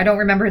into it. I don't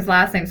remember his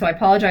last name, so I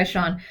apologize,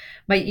 Sean.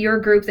 But your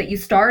group that you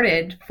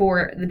started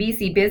for the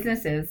BC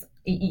businesses,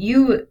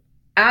 you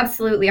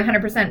absolutely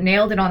 100%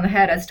 nailed it on the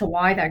head as to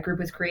why that group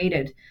was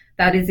created.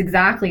 That is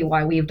exactly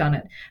why we've done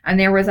it. And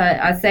there was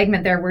a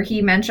segment there where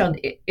he mentioned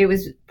it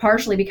was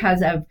partially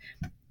because of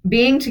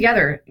being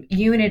together,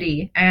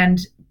 unity, and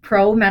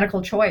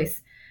pro-medical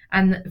choice.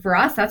 And for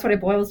us, that's what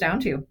it boils down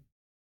to.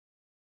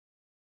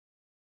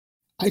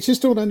 I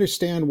just don't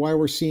understand why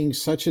we're seeing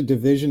such a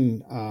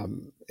division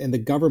and the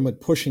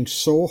government pushing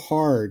so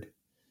hard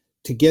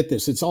to get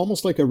this. It's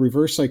almost like a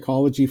reverse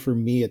psychology for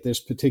me at this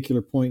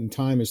particular point in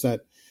time, is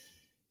that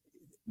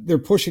they're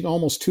pushing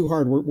almost too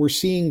hard. We're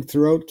seeing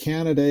throughout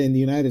Canada and the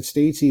United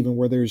States even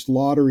where there's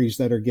lotteries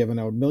that are given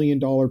out, $1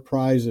 million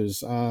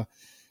prizes.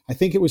 I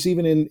think it was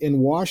even in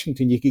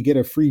Washington, you could get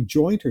a free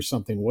joint or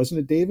something. Wasn't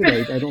it,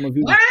 David? I don't know if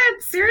you... What?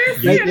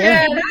 Seriously?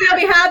 Yeah. Then you'll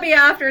be happy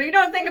after. You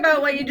don't think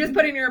about what you just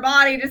put in your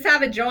body. Just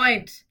have a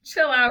joint.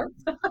 Chill out.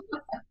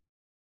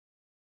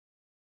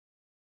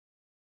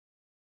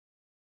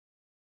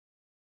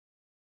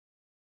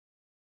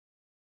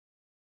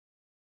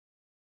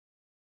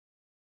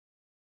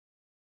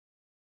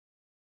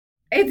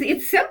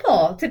 It's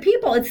simple to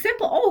people. It's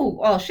simple. Oh,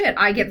 well, shit,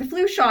 I get the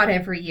flu shot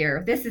every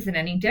year. This isn't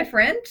any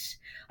different.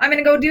 I'm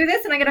going to go do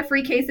this and I get a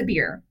free case of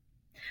beer.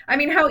 I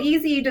mean, how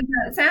easy does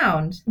that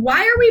sound? Why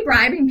are we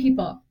bribing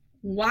people?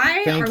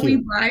 Why Thank are you.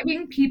 we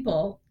bribing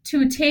people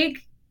to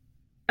take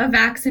a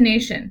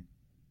vaccination?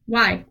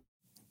 Why?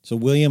 So,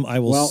 William, I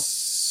will Well-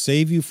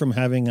 save you from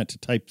having to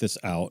type this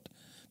out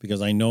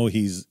because I know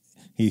he's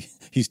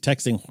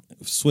texting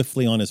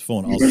swiftly on his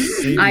phone. I'll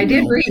save I you,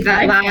 did Will. read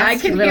that last I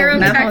can little hear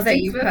him memo that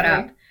texting you put swiftly.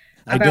 up.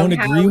 I don't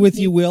about agree how with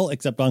he- you, Will,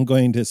 except I'm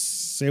going to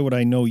say what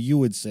I know you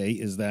would say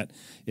is that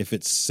if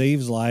it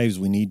saves lives,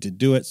 we need to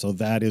do it. So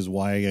that is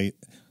why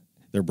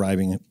they're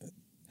bribing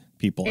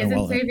people. Is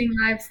it saving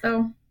lives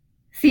though?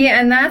 See,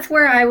 and that's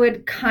where I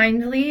would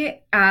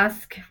kindly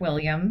ask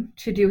William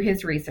to do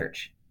his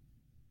research.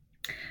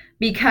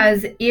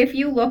 Because if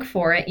you look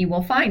for it, you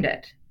will find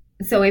it.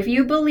 So if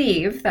you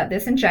believe that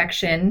this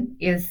injection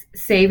is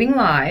saving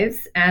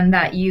lives and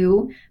that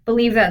you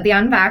believe that the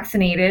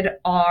unvaccinated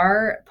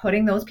are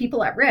putting those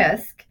people at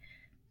risk,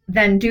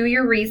 then do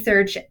your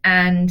research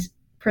and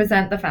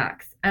present the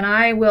facts. And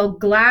I will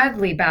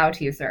gladly bow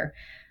to you, sir.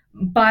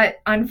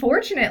 But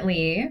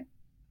unfortunately,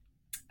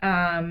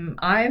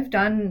 I've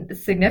done a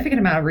significant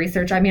amount of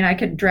research. I mean, I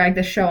could drag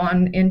the show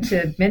on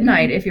into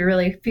midnight if you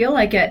really feel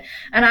like it.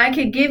 And I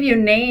could give you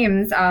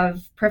names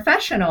of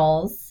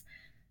professionals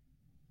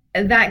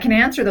that can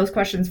answer those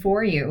questions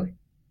for you.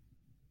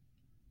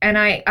 And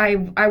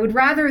I would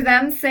rather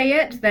them say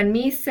it than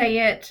me say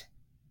it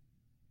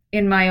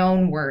in my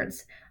own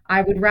words.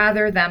 I would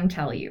rather them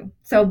tell you.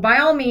 So by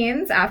all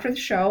means, after the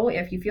show,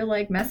 if you feel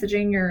like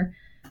messaging your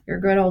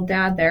good old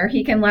dad there,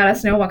 he can let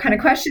us know what kind of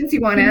questions you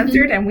want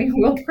answered, and we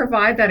will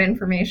provide that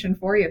information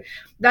for you.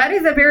 That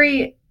is a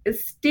very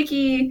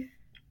sticky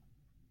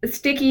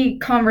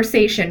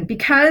conversation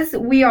because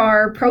we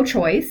are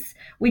pro-choice.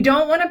 We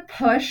don't want to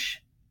push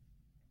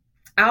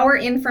our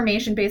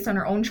information based on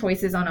our own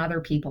choices on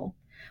other people.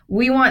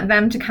 We want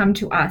them to come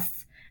to us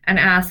and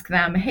ask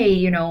them, hey,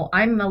 you know,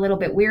 I'm a little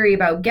bit weary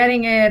about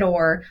getting it,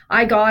 or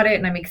I got it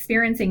and I'm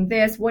experiencing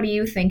this. What do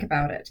you think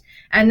about it?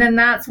 And then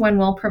that's when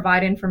we'll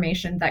provide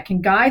information that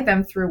can guide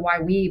them through why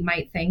we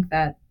might think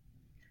that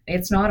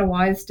it's not a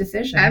wise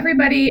decision.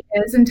 Everybody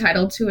is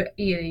entitled to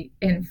be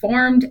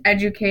informed,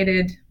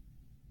 educated.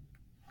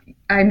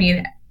 I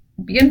mean,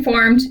 be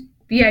informed,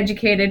 be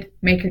educated,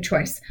 make your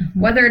choice. Mm-hmm.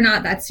 Whether or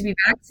not that's to be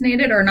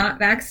vaccinated or not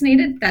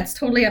vaccinated, that's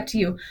totally up to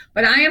you.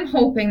 But I am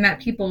hoping that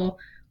people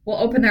will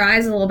open their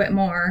eyes a little bit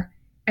more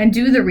and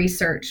do the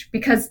research,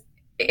 because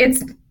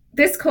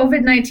this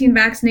COVID-19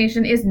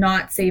 vaccination is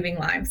not saving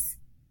lives.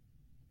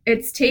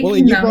 It's taking Well,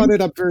 and you them. brought it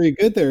up very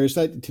good there, is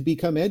that to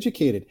become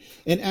educated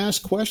and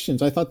ask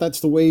questions. I thought that's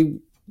the way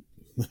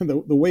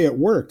the way it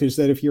worked, is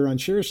that if you're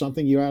unsure of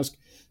something, you ask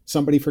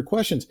somebody for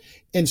questions.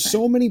 And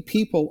so many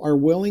people are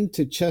willing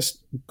to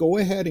just go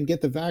ahead and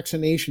get the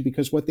vaccination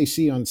because what they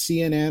see on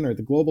CNN or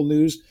the Global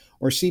News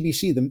or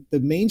CBC, the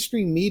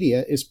mainstream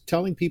media is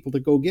telling people to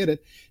go get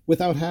it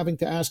without having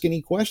to ask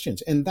any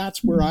questions. And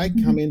that's where I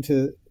come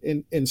into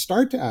and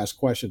start to ask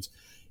questions.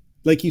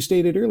 Like you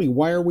stated earlier,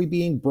 why are we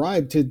being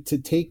bribed to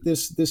take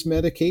this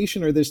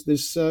medication or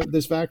this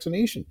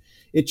vaccination?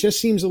 It just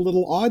seems a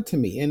little odd to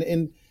me.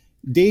 And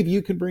Dave,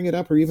 you can bring it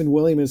up, or even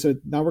William.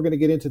 Now we're going to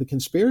get into the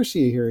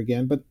conspiracy here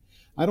again, but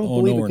I don't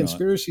believe a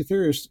conspiracy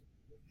theorist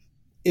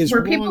is Were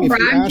wrong people if you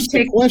bribed to ask the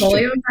take the question.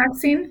 polio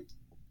vaccine?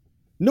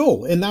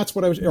 No, and that's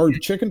what I was, or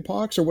chicken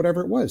pox or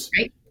whatever it was.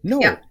 Right. No.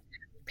 Yeah.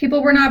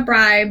 People were not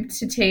bribed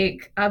to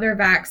take other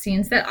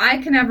vaccines that I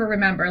can ever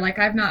remember. Like,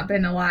 I've not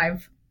been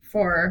alive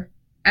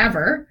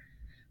forever,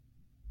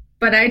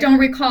 but I don't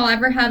recall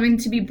ever having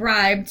to be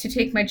bribed to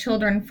take my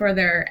children for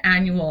their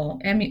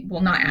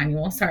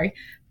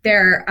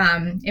their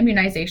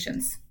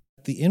immunizations.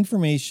 The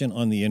information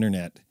on the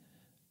internet,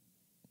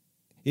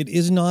 it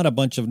is not a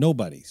bunch of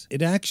nobodies.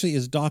 It actually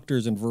is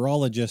doctors and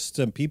virologists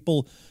and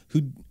people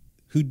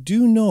who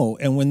do know.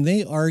 And when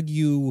they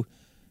argue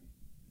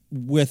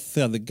with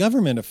the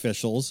government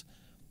officials,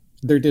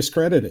 they're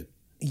discredited.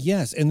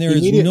 Yes, and there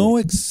is no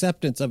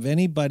acceptance of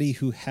anybody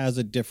who has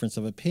a difference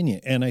of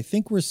opinion. And I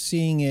think we're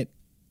seeing it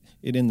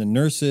in the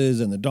nurses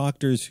and the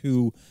doctors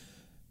who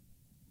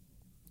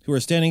are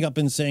standing up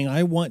and saying,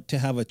 I want to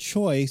have a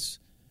choice.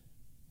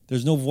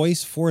 There's no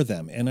voice for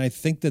them. And I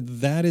think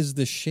that is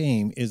the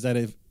shame, is that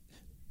if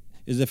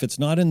it's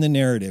not in the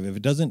narrative, if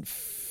it doesn't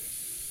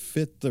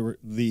fit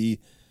the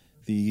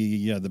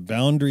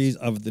boundaries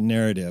of the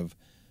narrative,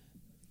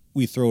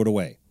 we throw it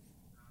away.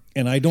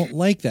 And I don't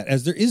like that,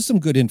 as there is some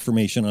good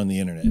information on the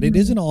internet. Mm-hmm. It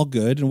isn't all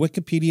good, and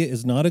Wikipedia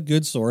is not a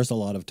good source a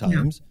lot of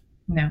times.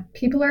 No.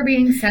 People are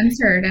being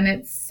censored, and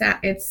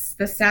it's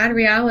the sad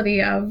reality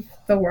of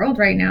the world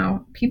right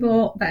now.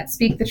 People that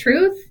speak the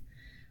truth,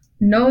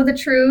 know the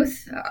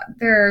truth,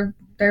 they're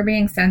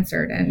being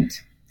censored. And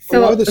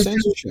so why the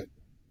censorship?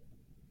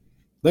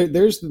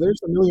 There's $1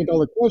 million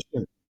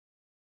question.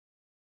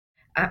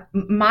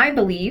 My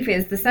belief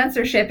is the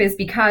censorship is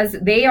because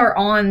they are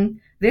on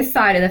this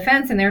side of the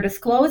fence, and they're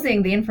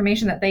disclosing the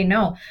information that they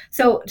know.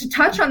 So to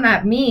touch on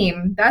that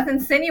meme, that's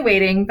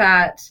insinuating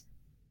that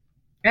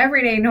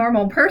everyday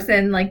normal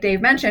person, like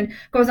Dave mentioned,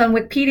 goes on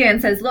Wikipedia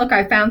and says, look,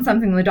 I found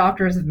something the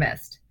doctors have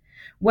missed.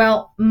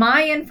 Well,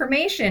 my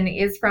information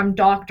is from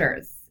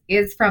doctors,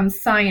 is from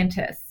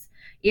scientists,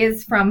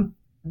 is from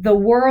the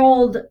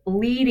world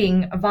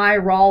leading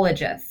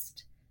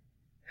virologist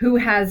who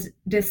has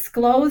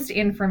disclosed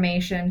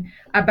information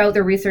about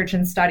the research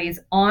and studies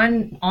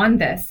on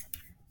this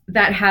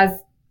that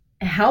has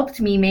helped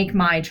me make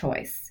my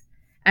choice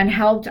and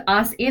helped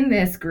us in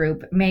this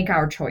group make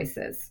our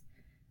choices.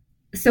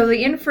 So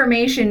the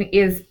information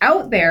is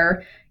out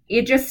there.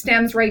 It just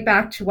stems right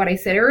back to what I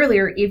said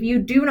earlier. If you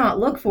do not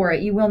look for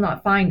it, you will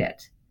not find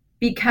it,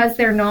 because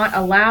they're not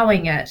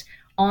allowing it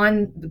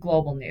on the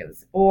global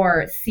news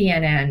or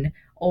CNN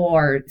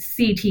or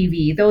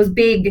CTV, those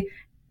big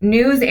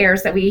news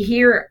airs that we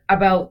hear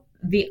about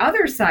the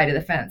other side of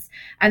the fence.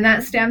 And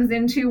that stems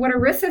into what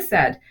Arissa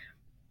said.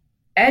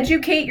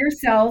 Educate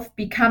yourself,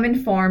 become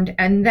informed,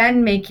 and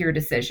then make your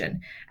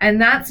decision.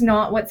 And that's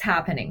not what's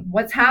happening.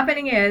 What's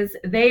happening is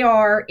they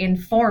are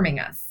informing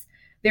us.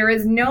 There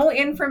is no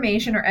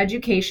information or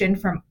education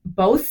from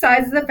both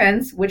sides of the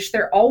fence, which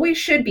there always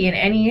should be in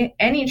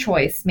any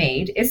choice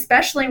made,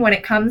 especially when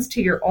it comes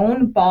to your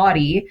own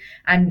body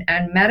and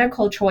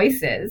medical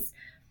choices.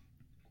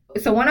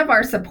 So one of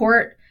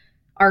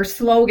our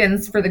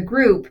slogans for the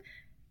group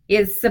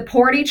is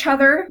support each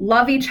other,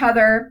 love each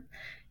other,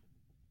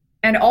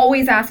 and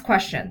always ask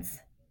questions.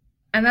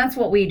 And that's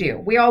what we do.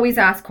 We always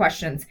ask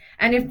questions.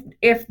 And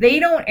if they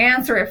don't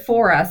answer it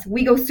for us,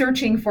 we go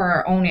searching for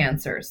our own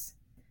answers.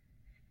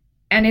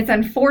 And it's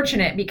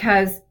unfortunate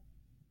because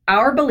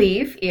our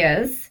belief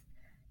is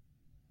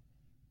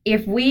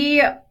if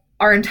we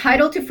are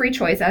entitled to free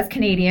choice as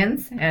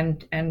Canadians,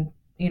 and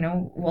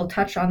we'll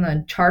touch on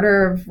the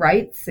Charter of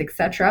Rights,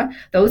 etc.,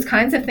 those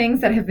kinds of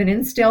things that have been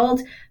instilled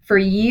for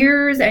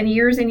years and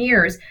years and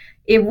years,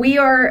 if we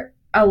are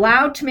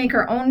allowed to make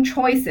our own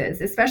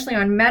choices, especially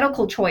on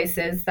medical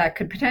choices that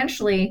could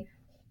potentially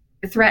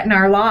threaten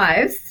our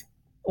lives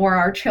or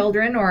our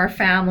children or our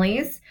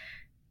families,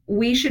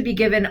 we should be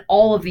given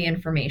all of the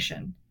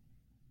information.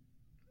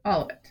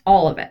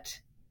 All of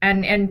it.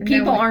 And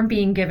people aren't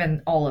being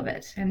given all of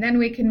it. And then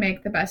we can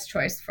make the best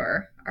choice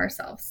for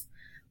ourselves.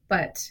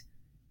 But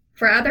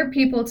for other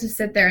people to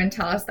sit there and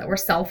tell us that we're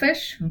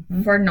selfish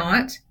for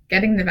not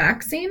getting the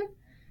vaccine,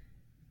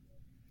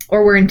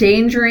 or we're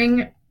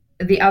endangering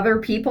the other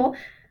people.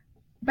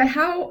 But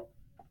how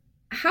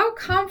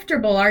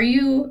comfortable are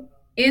you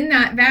in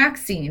that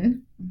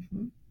vaccine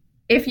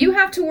if you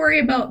have to worry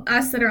about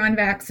us that are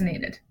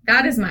unvaccinated?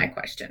 That is my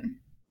question.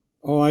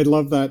 Oh, I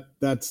love that.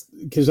 That's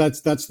because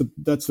that's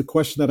the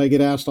question that I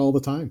get asked all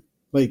the time.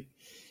 Like,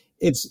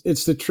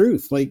 it's the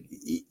truth. Like,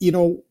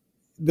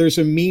 there's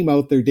a meme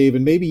out there, Dave,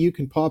 and maybe you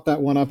can pop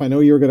that one up. I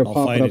know you were going to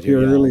pop it up here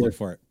earlier. Look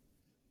for it.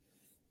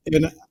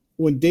 And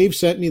when Dave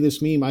sent me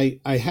this meme,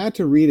 I had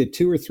to read it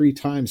 2 or 3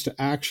 times to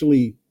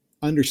actually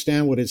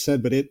understand what it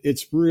said, but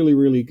it's really,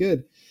 really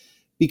good.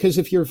 Because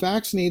if you're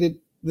vaccinated,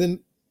 then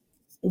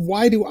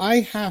why do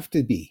I have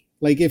to be?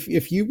 Like,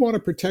 if you want to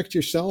protect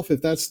yourself,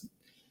 if that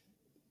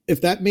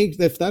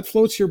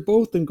floats your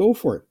boat, then go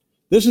for it.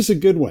 This is a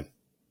good one.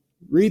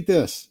 Read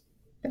this.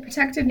 The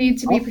protected need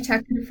to be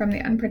protected from the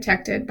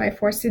unprotected by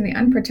forcing the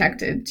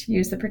unprotected to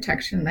use the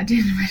protection that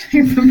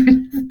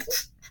didn't.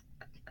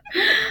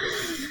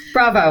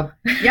 Bravo.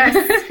 Yes.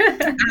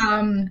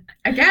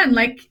 Again,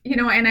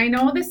 and I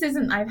know this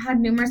isn't, I've had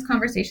numerous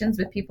conversations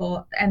with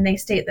people and they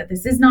state that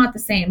this is not the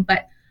same,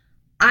 but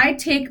I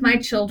take my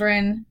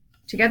children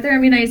to get their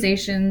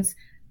immunizations,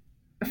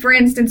 for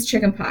instance,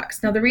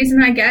 chickenpox. Now, the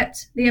reason I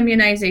get the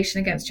immunization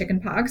against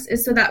chickenpox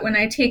is so that when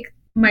I take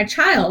my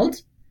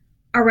child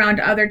around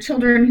other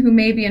children who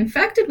may be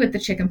infected with the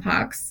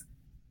chickenpox,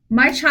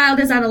 my child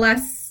is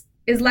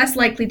less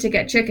likely to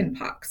get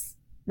chickenpox,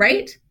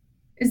 right?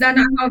 Is that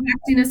not how a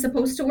vaccine is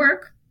supposed to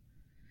work?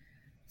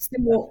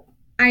 So,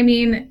 I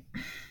mean,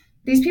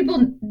 these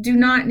people do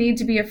not need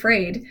to be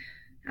afraid.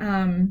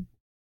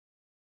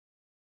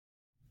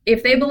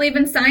 If they believe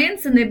in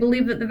science and they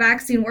believe that the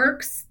vaccine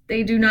works,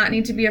 they do not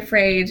need to be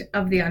afraid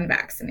of the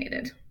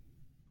unvaccinated.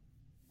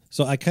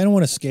 So I kind of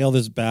want to scale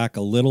this back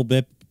a little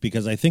bit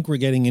because I think we're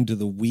getting into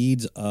the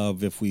weeds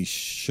of if we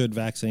should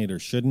vaccinate or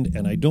shouldn't.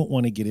 And I don't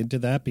want to get into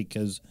that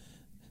because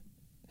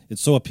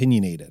it's so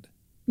opinionated.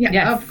 Yeah,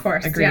 yes, of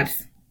course. Agreed.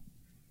 Yes.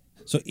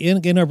 So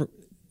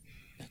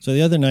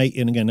the other night,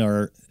 in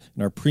our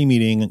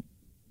pre-meeting,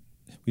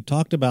 we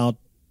talked about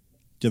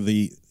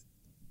the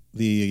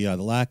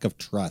lack of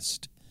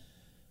trust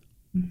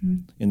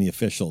in the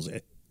officials,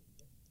 and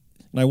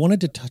I wanted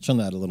to touch on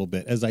that a little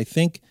bit, as I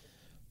think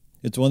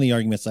it's one of the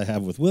arguments I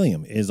have with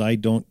William is I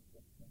don't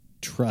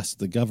trust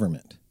the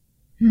government.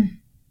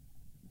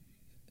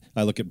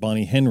 I look at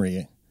Bonnie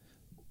Henry.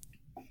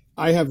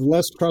 I have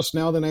less trust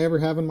now than I ever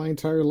have in my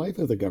entire life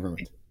of the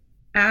government.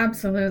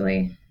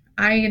 Absolutely.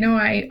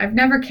 I've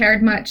never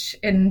cared much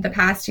in the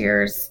past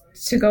years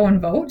to go and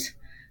vote.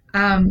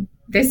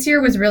 This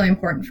year was really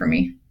important for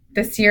me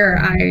this year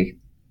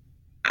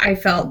I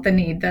felt the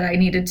need that I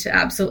needed to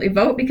absolutely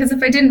vote, because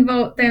if I didn't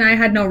vote, then I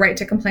had no right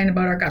to complain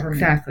about our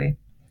government. Exactly.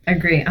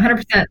 Agree.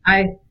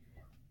 100%.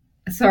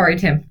 Sorry,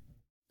 Tim.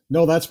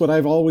 No, that's what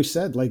I've always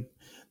said. Like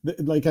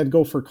I'd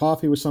go for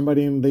coffee with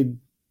somebody and they'd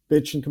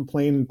bitch and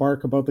complain and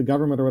bark about the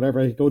government or whatever.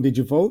 I go, did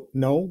you vote?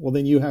 No. Well,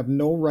 then you have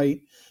no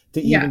right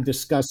to even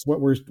discuss what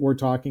we're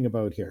talking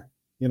about here.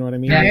 You know what I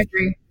mean? Yeah, I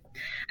agree.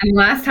 And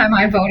last time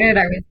I voted,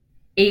 I was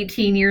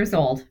 18 years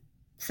old.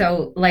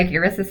 So like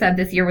Arissa said,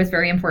 this year was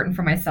very important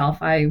for myself.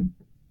 I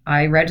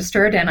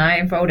registered and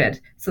I voted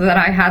so that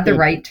I had the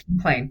right to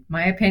complain.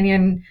 My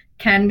opinion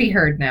can be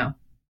heard now.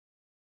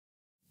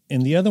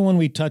 And the other one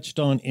we touched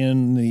on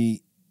in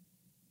the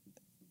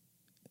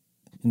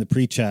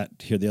pre-chat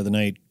here the other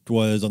night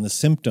was on the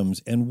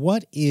symptoms. And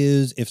what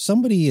is, if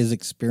somebody is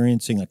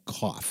experiencing a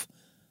cough,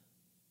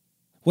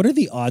 what are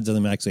the odds of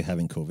them actually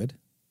having COVID?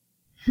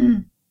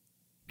 Can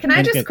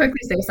I just quickly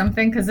say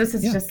something? Because this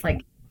is just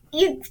like,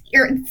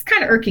 it's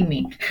kind of irking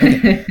me.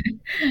 Okay.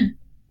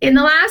 In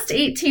the last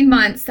 18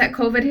 months that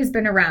COVID has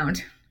been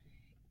around,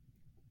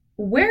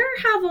 where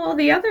have all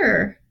the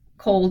other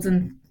colds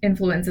and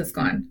influenzas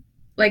gone?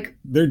 Like,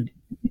 they're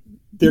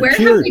where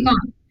cured. have they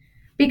gone?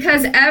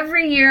 Because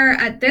every year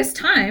at this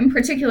time,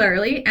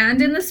 particularly,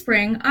 and in the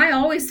spring, I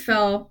always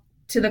fell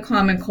to the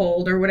common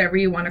cold or whatever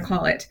you want to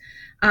call it.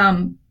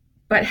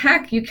 But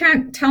heck, you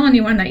can't tell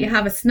anyone that you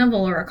have a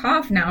snivel or a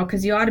cough now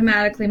because you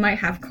automatically might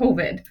have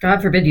COVID.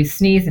 God forbid you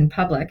sneeze in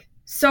public.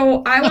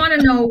 So I want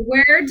to know,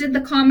 where did the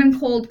common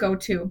cold go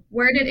to?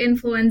 Where did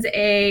influenza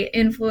A,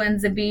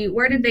 influenza B,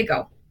 where did they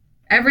go?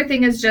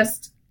 Everything is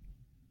just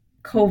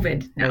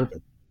COVID now.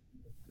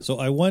 So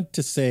I want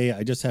to say,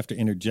 I just have to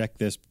interject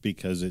this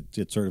because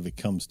it sort of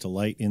comes to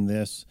light in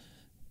this.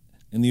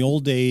 In the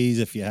old days,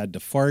 if you had to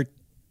fart,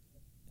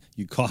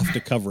 you cough to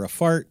cover a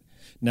fart.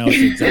 Now it's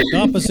the exact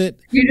opposite.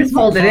 You just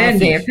hold it in,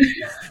 Dave.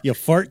 You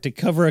fart to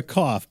cover a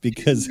cough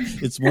because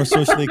it's more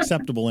socially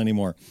acceptable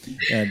anymore.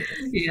 And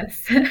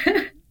yes.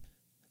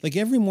 Like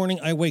every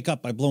morning I wake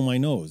up, I blow my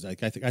nose.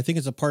 Like I think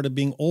it's a part of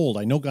being old.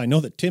 I know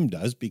that Tim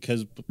does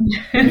because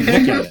we look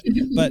at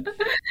it. But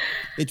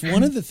it's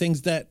one of the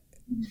things that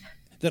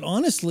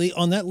honestly,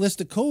 on that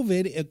list of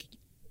COVID,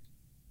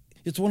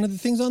 it's one of the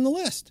things on the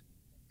list.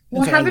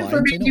 Well, heaven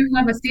forbid you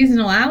have a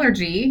seasonal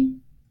allergy.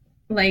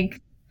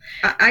 Like,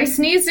 I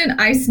sneezed.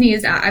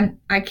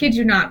 I kid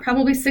you not,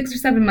 probably 6 or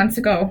 7 months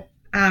ago,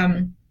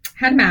 had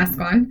a mask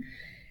on.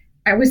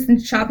 I was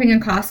shopping in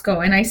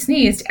Costco and I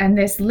sneezed, and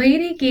this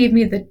lady gave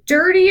me the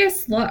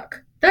dirtiest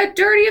look.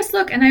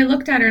 And I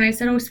looked at her and I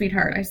said, "Oh,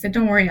 sweetheart," I said,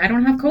 "don't worry, I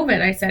don't have COVID."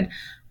 I said,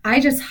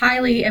 "I just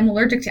highly am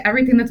allergic to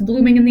everything that's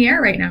blooming in the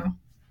air right now."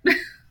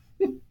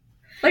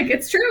 Like,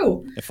 it's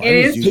true. If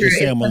I was you, to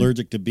say I'm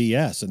allergic to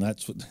BS, and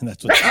that's what.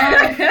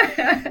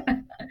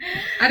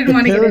 I didn't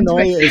want to get into it.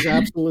 Paranoia is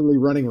absolutely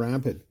running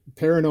rampant.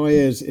 Paranoia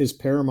is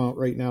paramount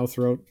right now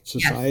throughout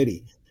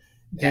society.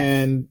 Yes.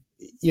 And,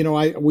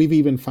 we've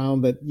even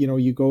found that,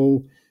 you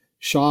go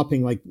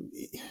shopping, like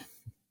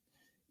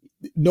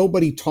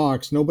nobody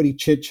talks, nobody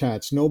chit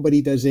chats,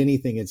 nobody does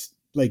anything. It's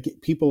like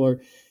people are,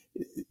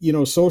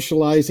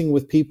 socializing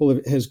with people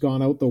has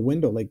gone out the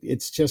window. Like,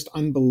 it's just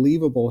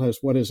unbelievable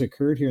what has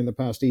occurred here in the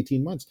past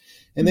 18 months.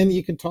 And then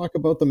you can talk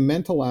about the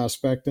mental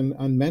aspect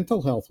and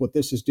mental health, what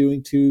this is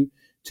doing to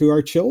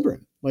our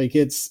children. Like,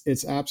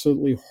 it's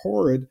absolutely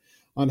horrid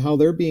on how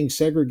they're being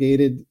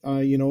segregated,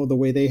 the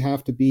way they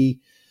have to be,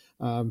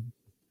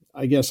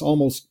 I guess,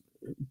 almost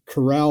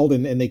corralled,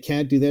 and they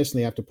can't do this, and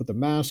they have to put the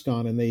mask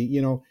on, and they,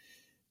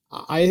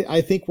 I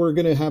think we're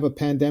going to have a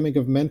pandemic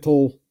of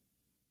mental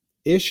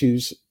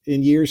issues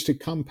in years to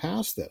come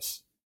past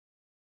this.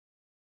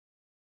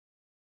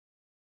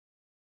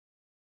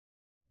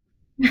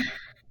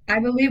 I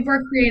believe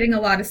we're creating a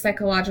lot of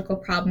psychological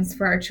problems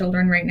for our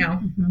children right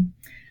now.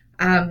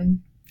 Mm-hmm.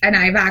 And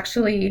I've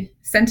actually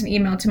sent an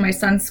email to my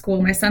son's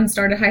school. My son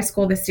started high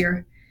school this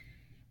year.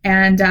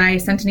 And I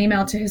sent an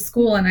email to his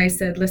school and I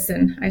said,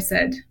 "Listen," I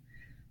said,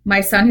 "my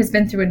son has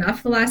been through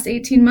enough the last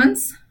 18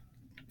 months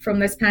from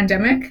this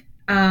pandemic.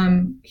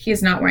 He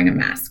is not wearing a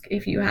mask.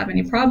 If you have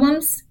any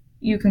problems,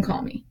 you can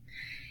call me."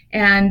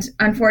 And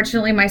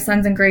unfortunately, my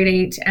son's in grade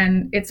 8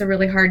 and it's a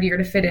really hard year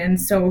to fit in.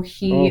 So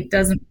he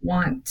doesn't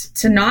want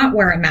to not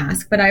wear a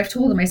mask. But I've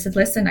told him, I said,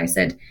 "Listen," I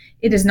said,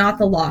 "it is not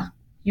the law.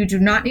 You do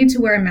not need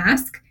to wear a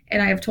mask.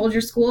 And I have told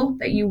your school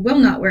that you will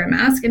not wear a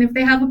mask. And if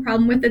they have a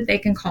problem with it, they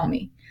can call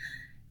me."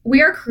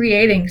 We are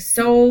creating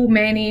so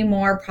many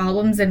more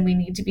problems than we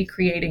need to be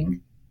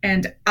creating.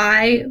 And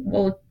I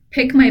will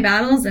pick my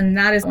battles, and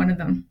that is one of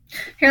them.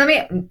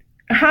 Here,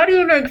 how do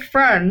you make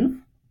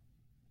friends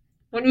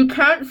when you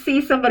can't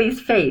see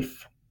somebody's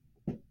face?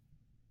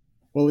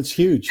 Well, it's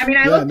huge. I mean,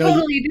 I look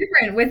totally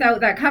different without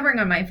that covering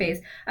on my face.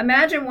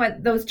 Imagine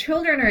what those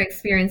children are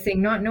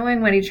experiencing, not knowing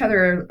what each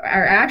other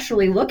are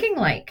actually looking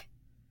like.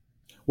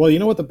 Well, you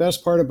know what the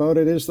best part about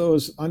it is, though,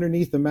 is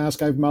underneath the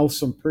mask, I've mouthed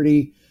some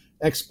pretty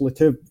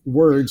expletive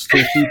words to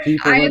a few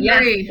people. I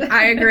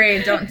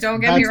agree. Don't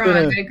get me wrong. I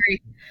agree.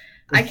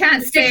 I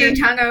can't Stick say your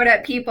tongue out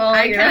at people.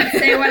 I can't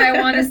say what I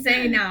want to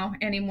say now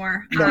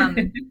anymore. No.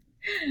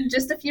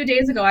 Just a few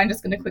days ago, I'm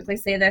just going to quickly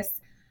say this.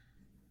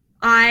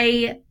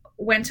 I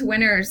went to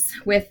Winners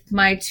with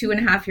my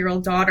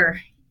 2.5-year-old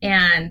daughter,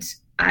 and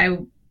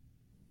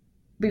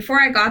before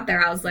I got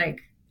there, I was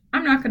like,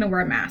 I'm not going to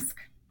wear a mask.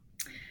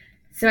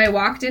 So I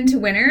walked into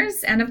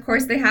Winners, and of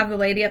course they have the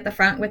lady at the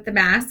front with the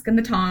mask and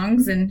the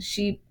tongs, and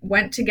she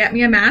went to get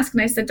me a mask,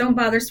 and I said, don't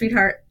bother,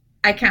 sweetheart,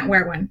 I can't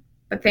wear one,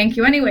 but thank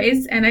you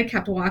anyways. And I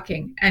kept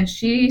walking, and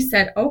she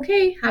said,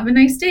 okay, have a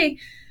nice day.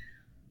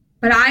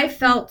 But I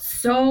felt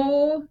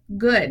so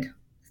good.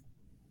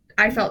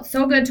 I felt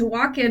so good to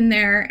walk in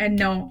there and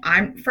know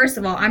first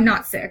of all, I'm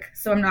not sick,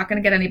 so I'm not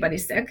going to get anybody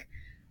sick.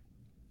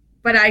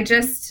 But I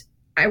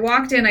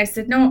walked in, I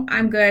said, no,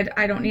 I'm good.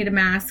 I don't need a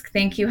mask.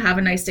 Thank you. Have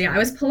a nice day. I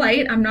was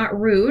polite. I'm not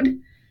rude.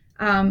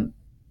 And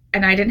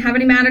I didn't have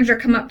any manager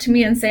come up to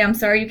me and say, I'm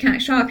sorry, you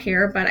can't shop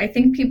here. But I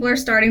think people are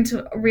starting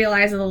to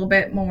realize a little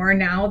bit more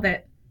now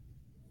that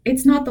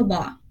it's not the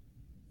law.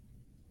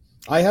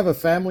 I have a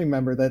family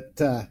member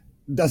that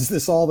does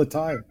this all the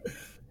time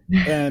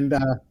and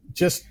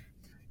just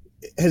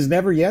has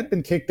never yet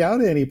been kicked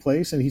out of any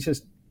place. And he's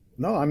just,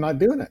 no, I'm not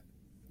doing it.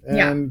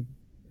 And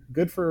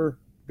good for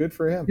him. Good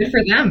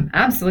for them.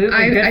 Absolutely.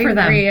 I Good for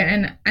agree.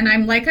 them. And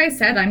I'm, like I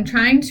said, I'm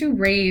trying to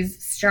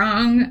raise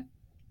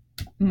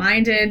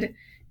strong-minded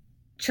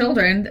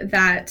children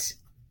that,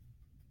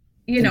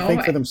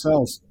 think for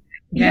themselves.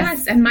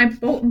 Yes. And my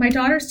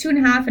daughter's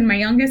 2.5 and my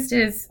youngest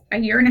is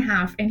 1.5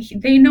 years, and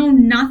they know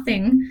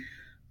nothing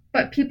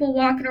but people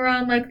walking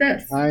around like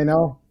this. I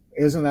know.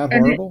 Isn't that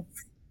horrible?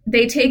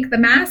 They take the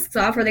masks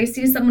off, or they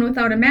see someone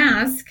without a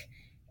mask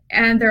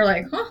and they're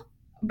like, huh.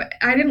 But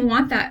I didn't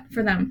want that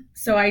for them.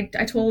 So I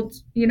told,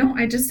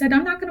 I just said,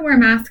 I'm not going to wear a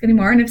mask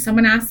anymore. And if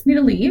someone asks me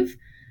to leave,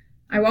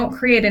 I won't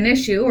create an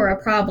issue or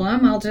a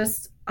problem.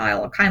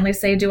 I'll kindly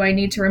say, do I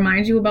need to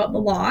remind you about the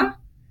law?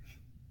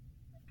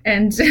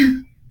 And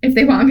if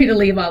they want me to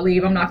leave, I'll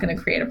leave. I'm not going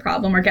to create a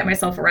problem or get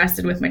myself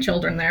arrested with my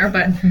children there.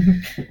 But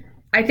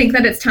I think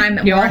that it's time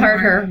that you all heard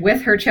her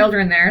with her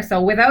children there.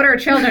 So without her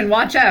children,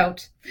 watch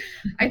out.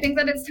 I think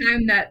that it's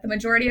time that the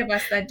majority of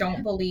us that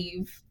don't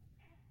believe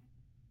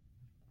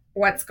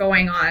what's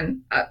going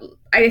on,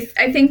 I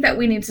think that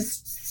we need to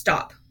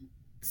stop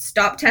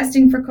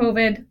testing for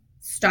COVID,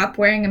 stop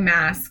wearing a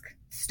mask,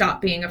 stop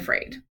being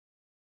afraid.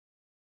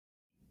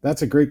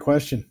 That's a great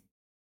question.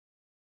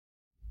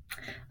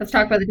 Let's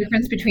talk about the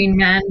difference between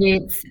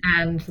mandates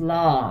and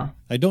law.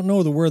 I don't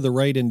know that we're the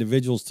right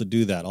individuals to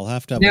do that. I'll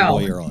have to have a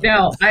lawyer on.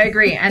 No, I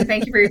agree. And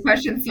thank you for your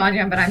question,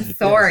 Sonia, but I'm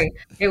sorry.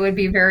 Yes. It would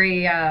be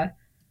very,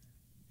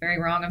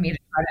 very wrong of me to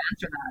try to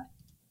answer that.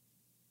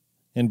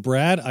 And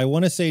Brad, I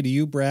want to say to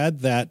you,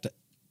 Brad, that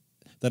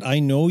I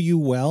know you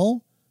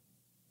well.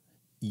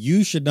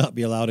 You should not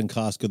be allowed in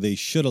Costco. They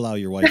should allow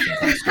your wife in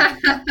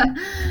Costco.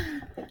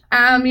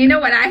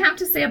 What I have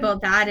to say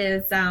about that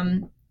is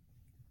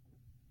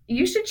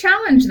you should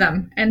challenge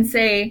them and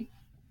say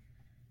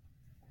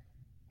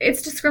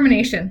it's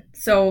discrimination.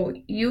 So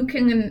you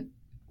can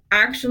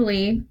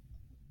actually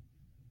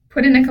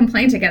put in a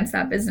complaint against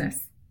that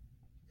business.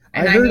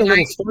 And I heard a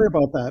little story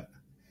about that.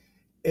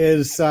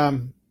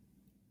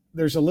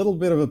 There's a little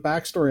bit of a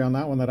backstory on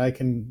that one that I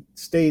can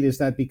state, is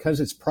that because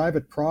it's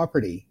private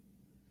property,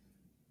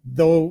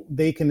 though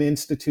they can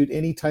institute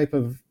any type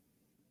of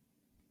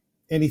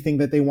anything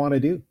that they want to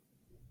do.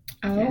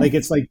 Oh. Like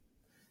it's like,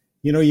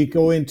 you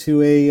go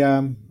into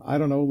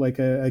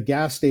a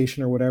gas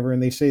station or whatever,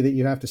 and they say that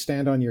you have to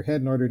stand on your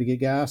head in order to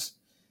get gas.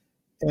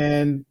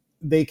 And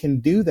they can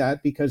do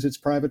that because it's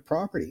private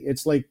property.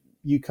 It's like,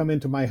 you come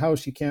into my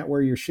house, you can't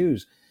wear your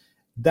shoes.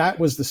 That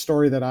was the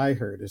story that I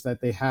heard, is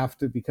that they have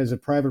to, because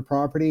of private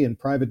property and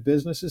private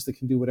businesses, they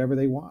can do whatever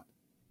they want.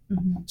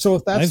 Mm-hmm. So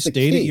if that's I've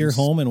stayed at your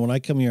home, and when I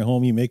come to your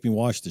home, you make me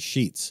wash the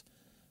sheets.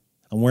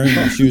 I'm wearing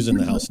my shoes in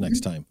the house next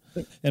time.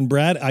 And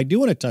Brad, I do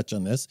want to touch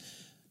on this.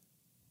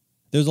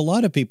 There's a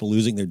lot of people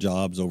losing their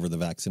jobs over the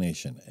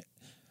vaccination.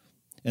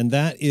 And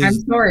that is...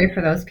 I'm sorry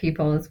for those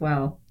people as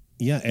well.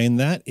 Yeah, and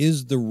that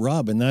is the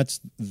rub. And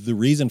that's the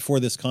reason for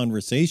this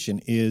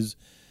conversation is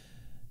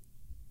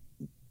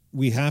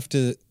we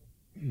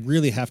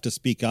really have to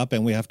speak up,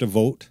 and we have to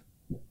vote.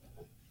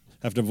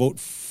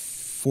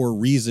 For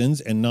reasons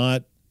and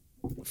not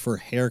for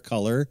hair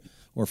color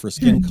or for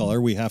skin color.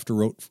 We have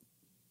to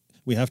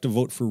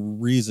vote for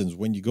reasons.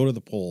 When you go to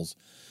the polls,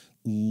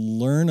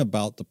 learn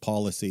about the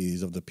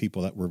policies of the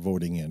people that we're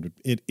voting in.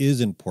 It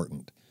is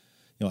important.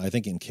 I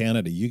think in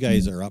Canada, you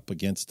guys are up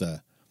against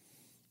a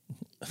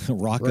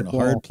rock and a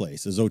hard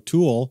place. As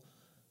O'Toole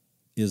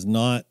is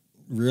not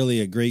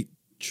really a great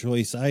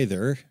choice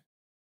either.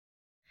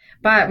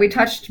 But we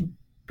touched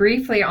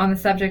briefly on the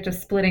subject of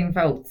splitting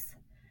votes.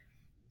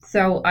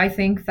 So I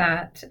think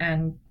that,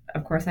 and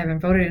of course I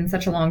haven't voted in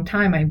such a long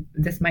time,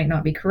 this might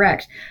not be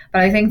correct,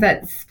 but I think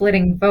that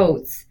splitting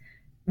votes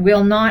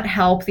will not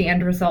help the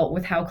end result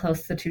with how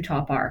close the two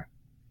top are.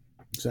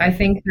 Exactly. I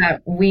think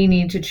that we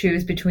need to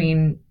choose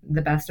between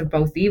the best of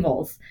both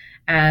evils,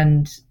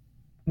 and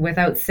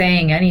without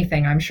saying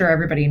anything, I'm sure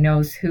everybody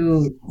knows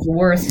who the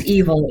worst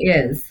evil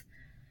is.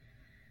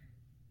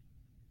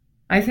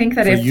 I think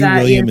that for if you, that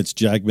William, it's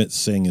Jagmeet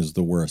Singh is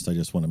the worst. I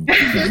just want to put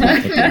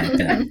that out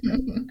there.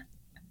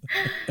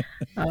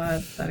 Oh,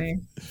 that's funny.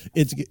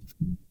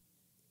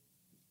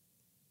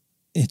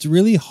 It's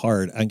really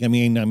hard. I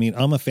mean,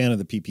 I'm a fan of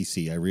the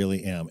PPC. I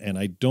really am, and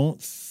I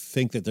don't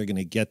think that they're going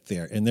to get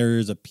there. And there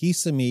is a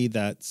piece of me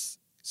that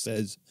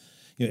says,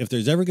 you know, if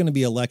there's ever going to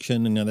be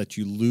election and that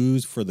you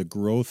lose for the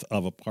growth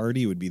of a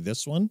party, it would be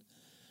this one.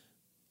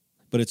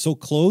 But it's so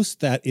close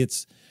that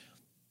it's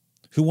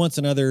who wants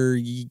another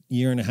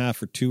year and a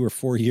half or 2 or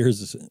 4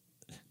 years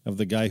of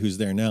the guy who's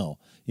there now,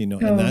 you know,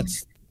 and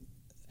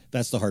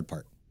that's the hard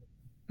part.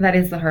 That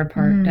is the hard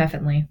part.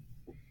 Definitely.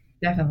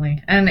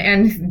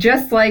 And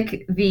just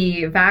like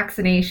the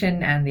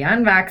vaccination and the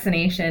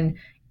unvaccination,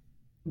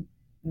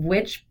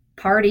 which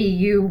party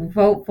you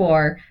vote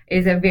for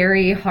is a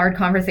very hard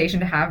conversation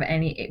to have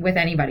with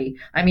anybody.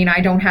 I mean, I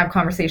don't have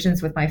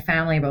conversations with my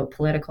family about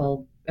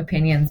political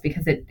opinions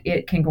because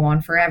it can go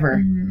on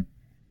forever. Mm-hmm.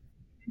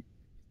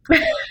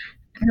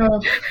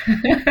 No,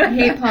 I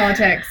hate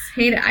politics.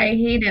 I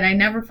hate it. I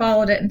never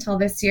followed it until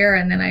this year,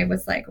 and then I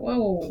was like,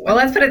 whoa. Well,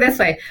 let's put it this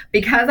way.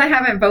 Because I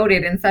haven't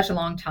voted in such a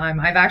long time,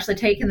 I've actually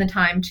taken the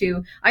time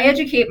I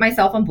educate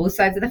myself on both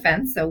sides of the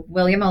fence. So,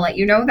 William, I'll let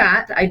you know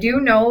that. I do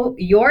know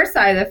your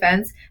side of the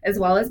fence as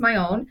well as my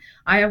own.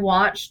 I have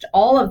watched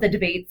all of the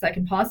debates I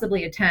can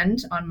possibly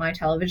attend on my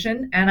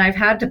television, and I've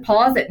had to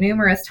pause it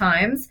numerous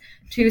times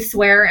to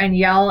swear and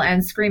yell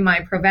and scream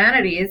my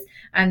profanities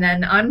and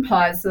then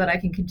unpause so that I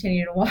can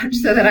continue to watch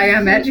so that I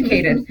am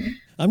educated.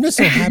 I'm just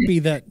so happy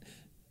that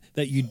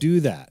you do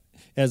that,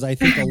 as I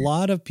think a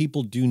lot of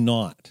people do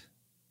not.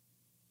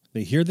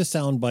 They hear the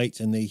sound bites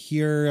and they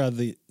hear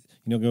the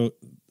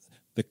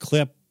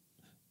clip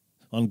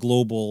on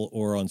Global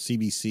or on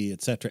CBC,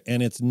 etc.,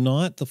 and it's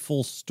not the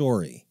full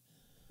story.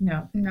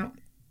 No.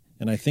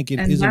 And I think it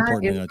is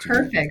important. That is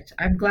perfect.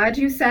 I'm glad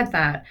you said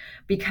that,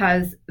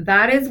 because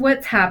that is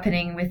what's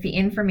happening with the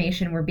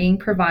information we're being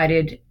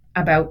provided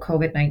about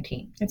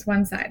COVID-19. It's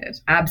one-sided.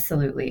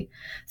 Absolutely.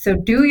 So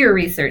do your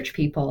research,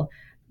 people.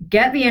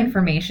 Get the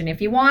information. If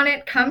you want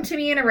it, come to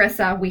me and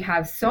Arissa. We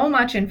have so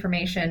much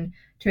information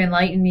to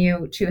enlighten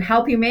you, to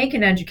help you make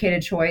an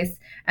educated choice.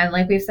 And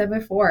like we've said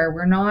before,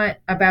 we're not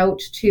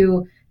about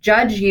to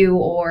judge you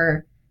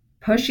or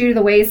push you to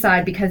the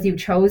wayside because you've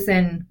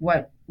chosen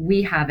what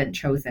we haven't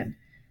chosen.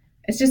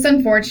 It's just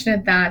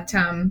unfortunate that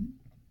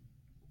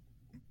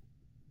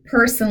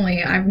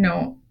personally, I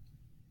know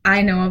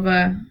of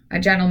a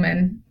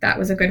gentleman that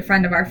was a good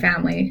friend of our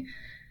family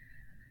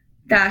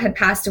that had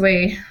passed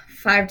away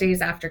 5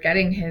 days after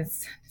getting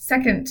his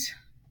second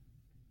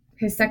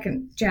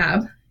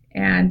jab,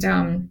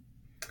 and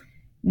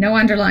no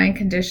underlying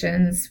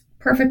conditions,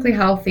 perfectly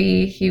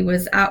healthy. He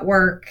was at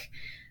work,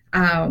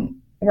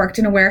 worked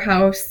in a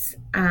warehouse,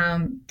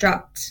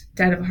 dropped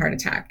dead of a heart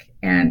attack.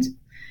 And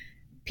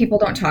people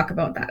don't talk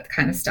about that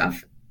kind of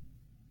stuff.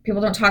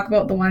 People don't talk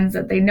about the ones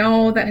that they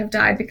know that have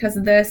died because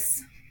of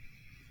this.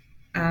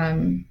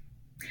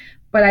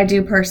 But I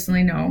do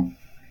personally know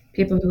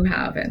people who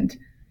have, and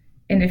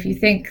if you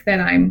think that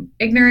I'm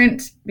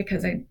ignorant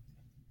because I'm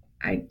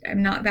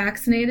not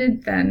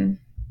vaccinated, then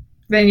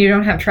you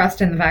don't have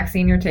trust in the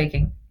vaccine you're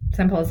taking.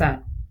 Simple as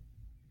that.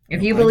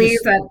 If you believe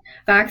that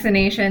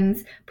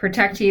vaccinations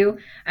protect you,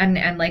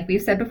 and like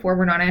we've said before,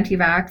 we're not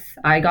anti-vax.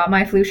 I got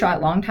my flu shot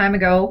a long time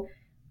ago.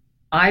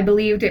 I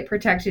believed it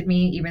protected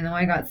me even though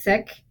I got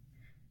sick.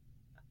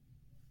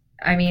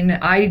 I mean,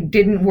 I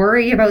didn't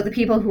worry about the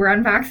people who were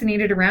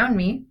unvaccinated around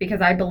me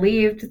because I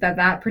believed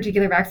that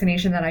particular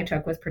vaccination that I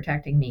took was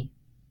protecting me.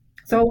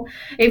 So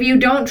if you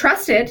don't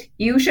trust it,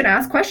 you should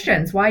ask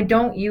questions. Why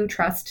don't you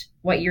trust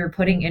what you're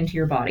putting into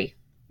your body?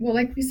 Well,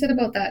 like we said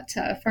about that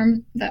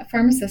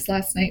pharmacist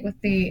last night with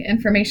the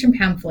information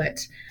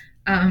pamphlet.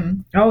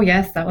 Oh,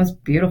 yes, that was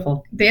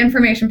beautiful. The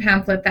information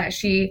pamphlet that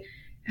she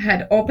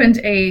had opened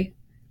a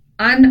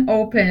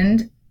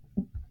unopened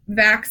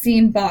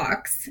vaccine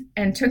box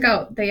and took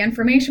out the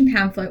information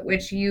pamphlet,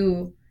 which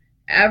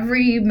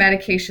every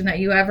medication that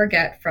you ever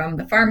get from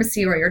the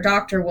pharmacy or your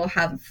doctor will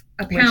have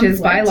a pamphlet. Which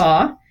is by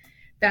law.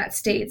 That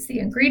states the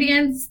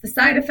ingredients, the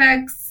side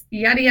effects,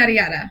 yada, yada,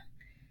 yada.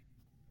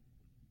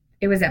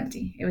 It was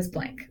empty. It was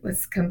blank. It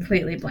was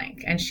completely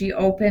blank. And she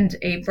opened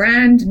a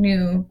brand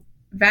new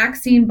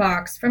vaccine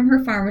box from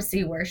her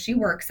pharmacy where she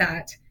works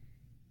at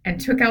and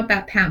took out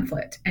that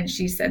pamphlet. And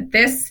she said,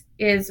 this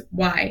is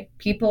why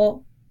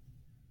people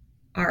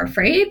are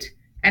afraid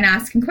and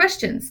asking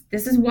questions.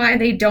 This is why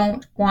they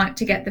don't want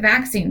to get the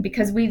vaccine,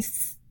 because we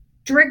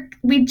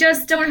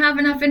just don't have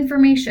enough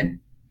information.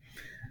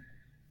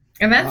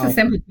 And that's a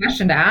simple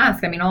question to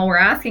ask. I mean, all we're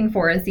asking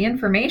for is the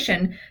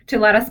information to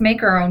let us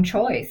make our own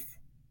choice.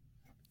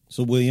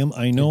 So, William,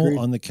 I know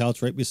on the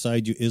couch right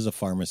beside you is a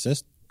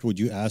pharmacist. Would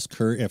you ask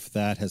her if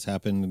that has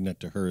happened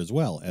to her as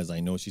well? As I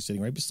know she's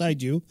sitting right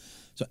beside you.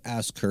 So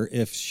ask her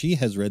if she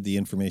has read the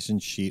information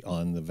sheet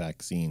on the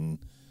vaccine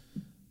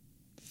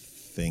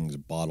things,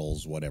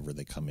 bottles, whatever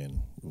they come in,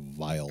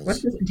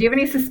 vials. Do you have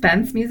any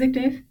suspense music,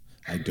 Dave?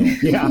 I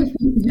don't. Yeah.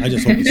 I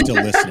just hope he's still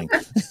listening.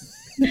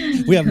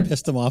 We haven't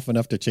pissed him off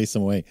enough to chase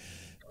him away.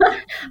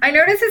 I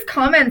notice his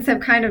comments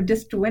have kind of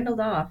just dwindled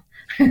off.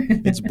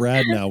 It's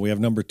Brad now. We have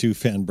number 2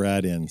 fan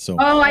Brad in. So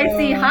I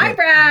see. Hi,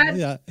 Brad.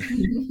 yeah,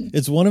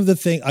 it's one of the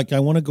things. I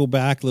want to go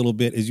back a little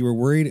bit. Is you were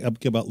worried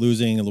about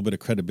losing a little bit of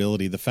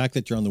credibility. The fact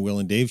that you're on the Will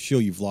and Dave show,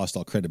 you've lost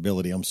all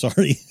credibility. I'm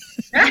sorry.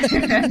 That's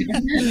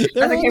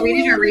okay.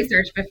 We did our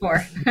research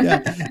before.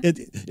 Yeah,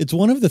 it's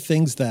one of the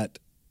things that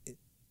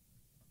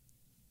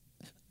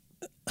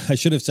I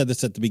should have said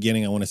this at the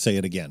beginning. I want to say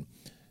it again.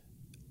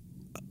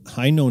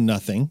 I know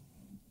nothing.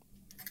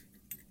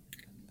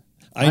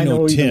 I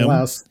know Tim.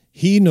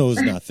 He knows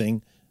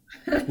nothing.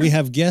 We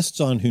have guests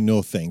on who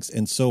know things.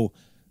 And so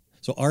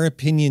our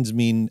opinions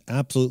mean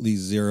absolutely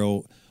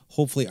zero.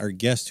 Hopefully our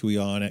guests who we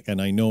on,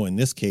 and I know in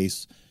this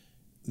case,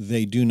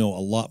 they do know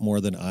a lot more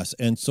than us.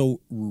 And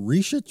so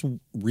research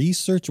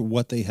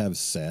what they have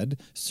said,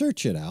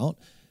 search it out,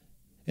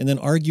 and then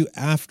argue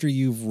after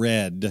you've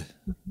read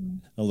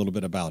a little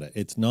bit about it.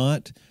 It's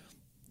not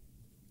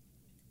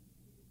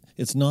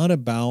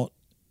about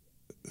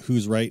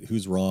who's right,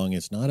 who's wrong.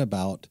 It's not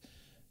about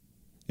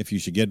if you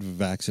should get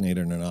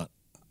vaccinated or not.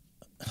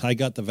 I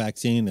got the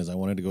vaccine as I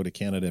wanted to go to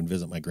Canada and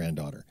visit my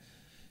granddaughter.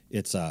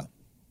 It's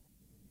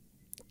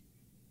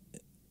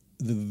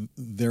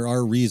there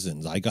are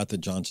reasons. I got the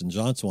Johnson &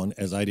 Johnson one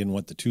as I didn't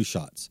want the 2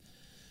 shots.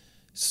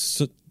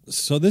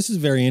 So this is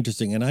very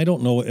interesting, and I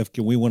don't know if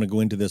we want to go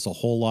into this a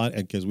whole lot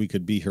because we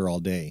could be here all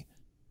day.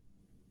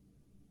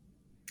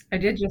 I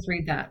did just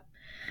read that.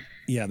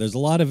 Yeah, there's a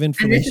lot of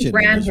information. And this is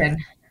Brandon.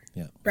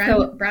 Yeah. Brad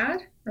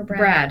or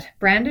Brad?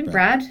 Brandon?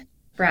 Brad.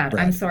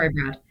 I'm sorry,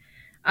 Brad.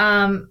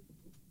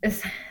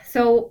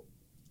 So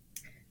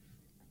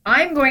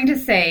I'm going to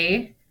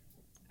say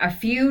a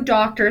few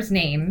doctors'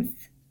 names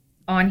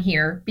on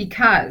here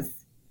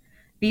because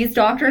these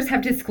doctors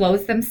have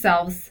disclosed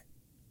themselves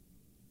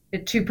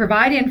to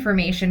provide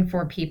information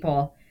for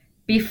people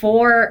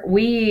before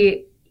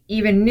we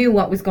even knew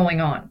what was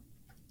going on.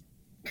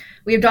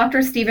 We have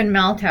Dr. Stephen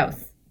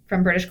Malthouse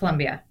from British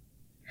Columbia.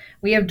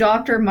 We have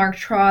Dr. Mark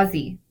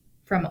Trozzi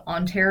from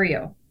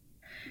Ontario.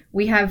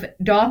 We have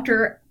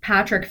Dr.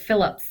 Patrick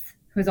Phillips,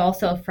 who's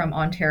also from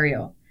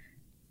Ontario.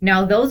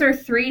 Now, those are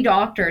 3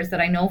 doctors that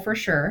I know for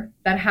sure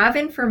that have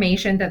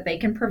information that they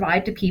can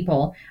provide to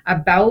people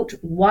about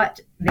what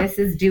this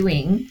is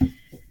doing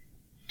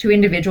to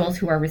individuals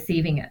who are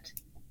receiving it.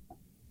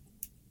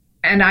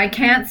 And I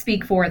can't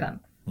speak for them.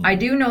 I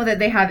do know that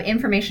they have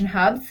information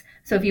hubs.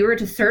 So if you were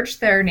to search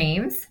their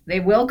names,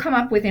 they will come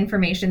up with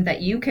information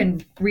that you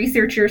can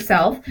research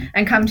yourself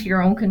and come to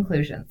your own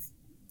conclusions.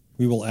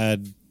 We will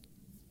add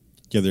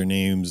their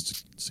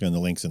names and the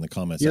links in the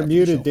comments. You're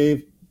muted,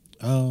 Dave.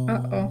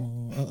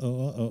 Uh-oh.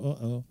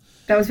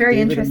 That was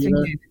very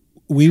interesting.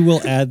 We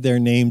will add their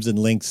names and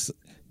links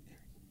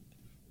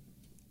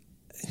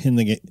in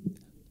the game.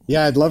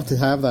 Yeah, I'd love to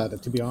have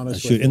that, to be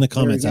honest. Shoot, in the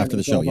comments after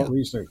the show, yeah.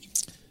 Research.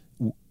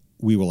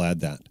 We will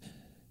add that.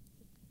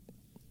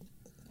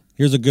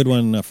 Here's a good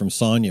one from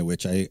Sonia,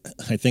 which I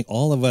think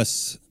all of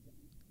us,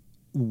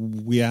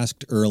 we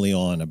asked early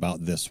on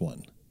about this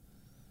one.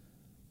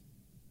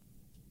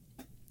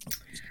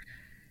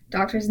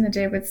 Doctors in the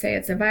day would say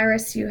it's a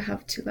virus. You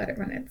have to let it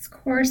run its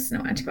course. No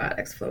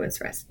antibiotics, fluids,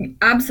 rest.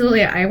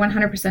 Absolutely. I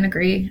 100%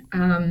 agree.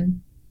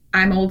 I'm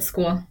old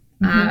school.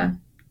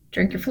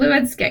 Drink your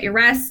fluids, get your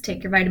rest,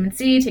 take your vitamin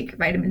C, take your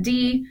vitamin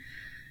D,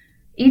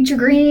 eat your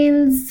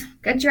greens,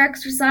 get your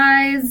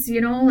exercise.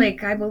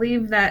 I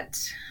believe that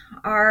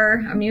our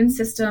immune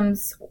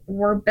systems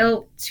were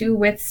built to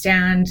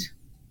withstand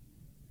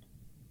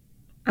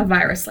a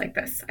virus like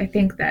this. I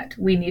think that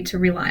we need to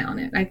rely on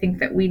it. I think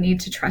that we need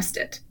to trust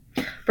it.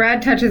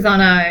 Brad touches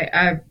on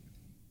a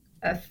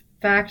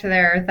fact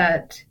there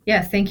that,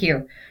 yes, thank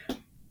you.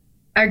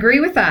 I agree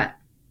with that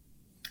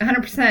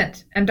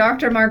 100%. And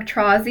Dr. Mark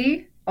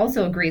Trozzi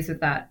also agrees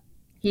with that.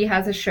 He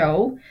has a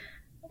show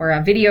or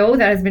a video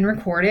that has been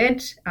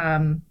recorded,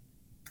 not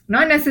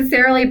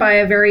necessarily by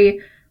a very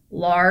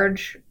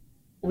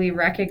largely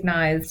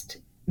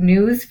recognized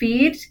news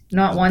feed,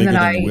 not one bigger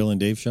that than the Will and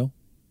Dave show?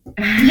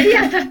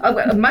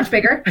 Yeah, much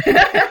bigger.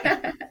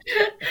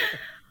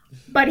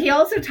 But he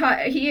also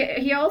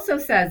he also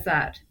says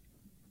that,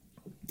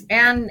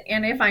 and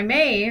if I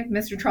may,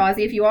 Mr.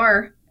 Trozzi, if you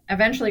are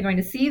eventually going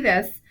to see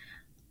this,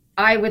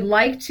 I would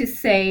like to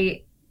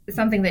say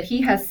something that he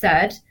has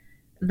said,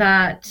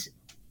 that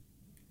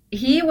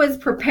he was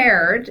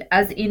prepared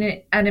as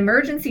an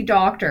emergency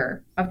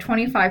doctor of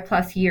 25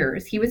 plus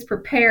years. He was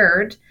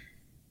prepared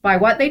by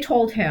what they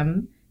told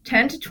him,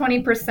 10 to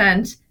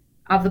 20%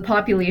 of the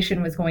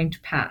population was going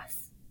to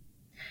pass.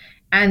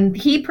 And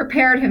he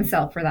prepared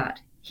himself for that.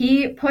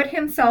 He put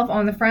himself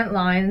on the front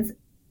lines,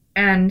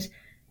 and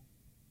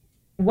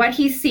what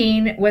he's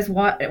seen was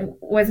not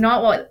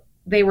what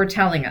they were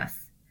telling us.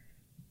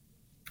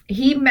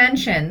 He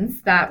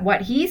mentions that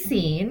what he's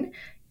seen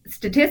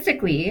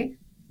statistically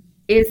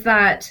is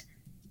that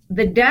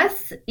the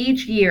deaths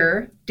each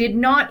year did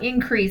not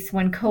increase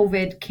when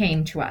COVID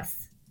came to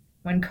us,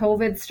 when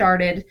COVID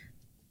started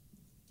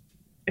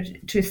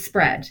to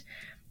spread.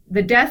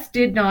 The deaths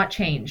did not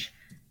change.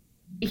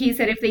 He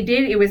said if they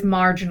did, it was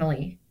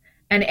marginally.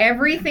 And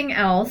everything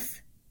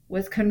else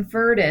was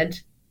converted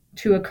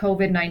to a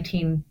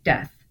COVID-19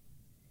 death.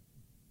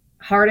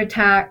 Heart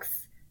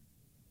attacks,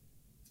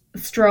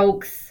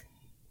 strokes,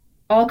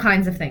 all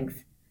kinds of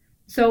things.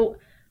 So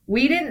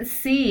we didn't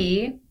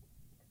see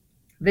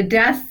the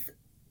death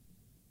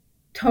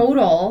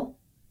total,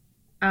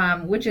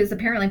 which is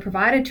apparently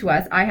provided to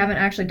us. I haven't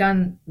actually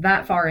done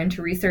that far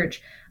into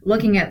research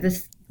looking at the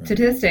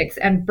statistics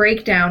and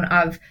breakdown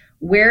of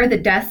where the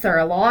deaths are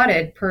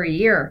allotted per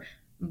year.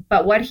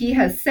 But what he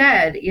has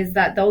said is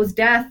that those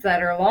deaths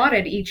that are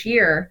allotted each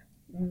year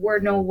were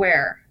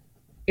nowhere.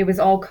 It was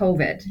all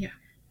COVID. Yeah.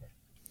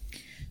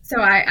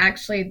 So I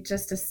actually,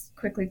 just to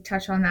quickly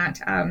touch on that,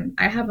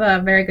 I have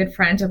a very good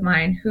friend of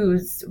mine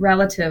whose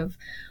relative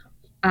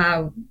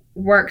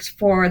worked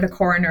for the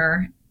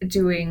coroner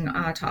doing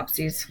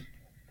autopsies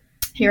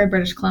here in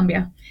British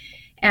Columbia.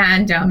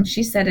 And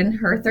she said in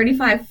her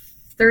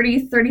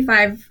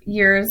 35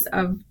 years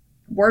of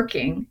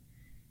working,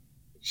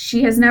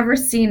 she has never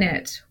seen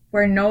it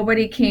where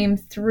nobody came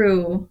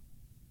through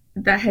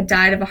that had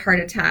died of a heart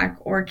attack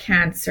or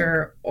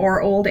cancer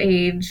or old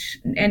age,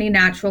 any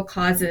natural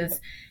causes.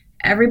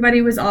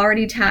 Everybody was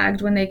already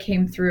tagged when they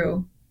came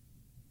through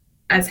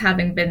as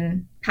having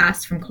been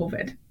passed from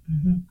COVID.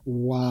 Mm-hmm.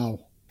 Wow.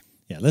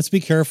 Yeah, let's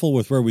be careful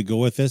with where we go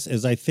with this,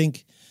 as I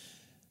think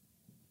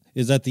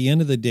is at the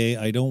end of the day,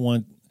 I don't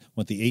want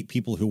the 8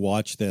 people who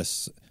watch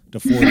this to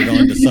forward it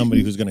on to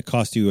somebody who's going to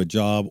cost you a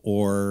job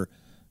or...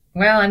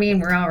 Well, I mean,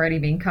 we're already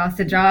being cost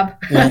a job.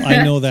 Well,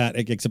 I know that,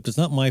 except it's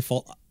not my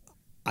fault.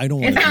 I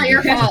don't want It's not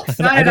your fault.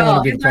 Not at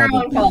all. It's our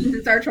own fault.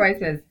 It's our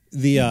choices.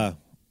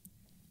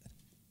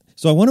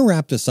 So I want to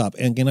wrap this up,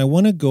 and I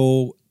want to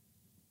go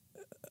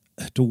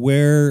to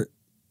where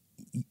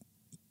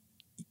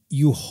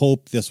you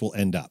hope this will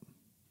end up.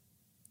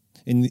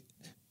 In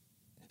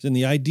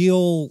the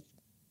ideal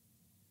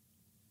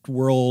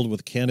world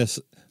with Candace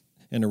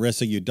and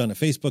Arissa, you've done a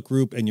Facebook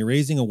group and you're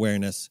raising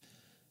awareness.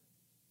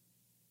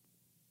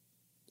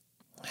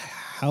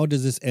 How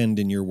does this end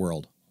in your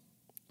world?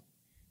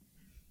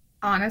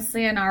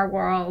 Honestly, in our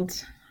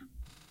world,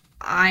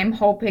 I'm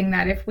hoping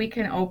that if we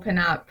can open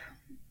up,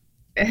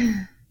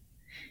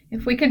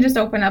 if we can just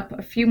open up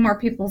a few more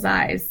people's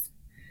eyes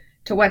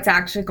to what's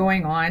actually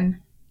going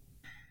on,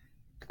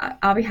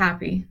 I'll be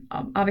happy.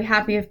 I'll be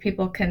happy if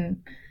people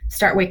can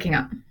start waking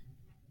up.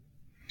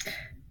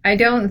 I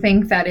don't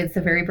think that it's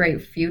a very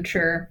bright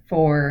future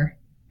for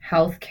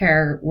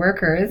healthcare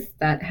workers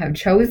that have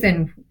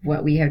chosen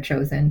what we have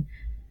chosen.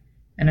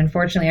 And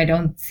unfortunately, I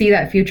don't see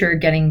that future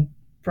getting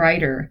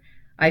brighter.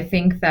 I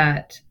think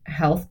that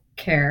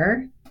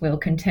healthcare will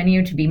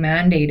continue to be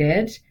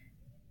mandated,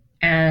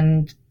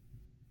 and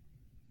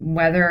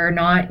whether or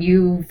not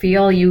you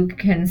feel you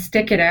can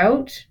stick it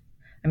out,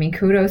 I mean,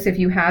 kudos if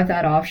you have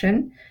that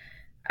option,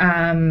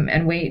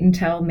 and wait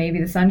until maybe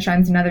the sun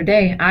shines another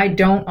day. I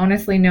don't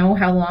honestly know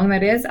how long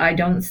that is. I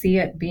don't see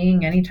it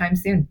being anytime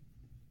soon.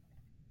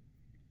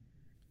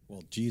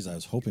 Well, geez, I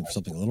was hoping for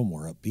something a little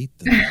more upbeat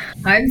than that.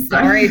 I'm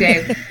sorry,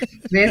 Dave.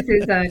 This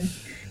is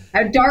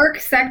a dark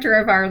sector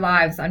of our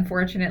lives,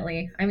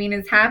 unfortunately. I mean,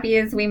 as happy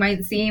as we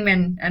might seem,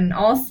 and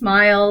all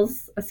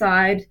smiles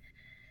aside,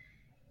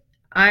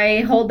 I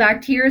hold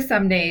back tears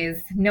some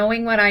days,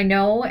 knowing what I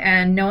know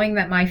and knowing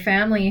that my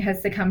family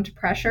has succumbed to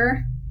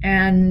pressure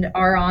and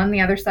are on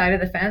the other side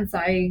of the fence.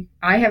 I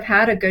have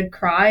had a good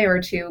cry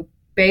or two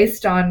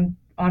based on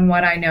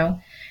what I know.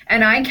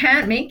 And I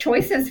can't make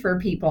choices for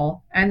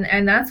people.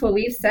 And that's what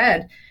we've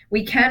said.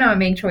 We cannot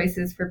make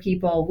choices for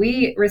people.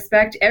 We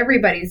respect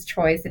everybody's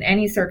choice in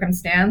any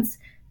circumstance.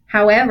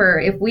 However,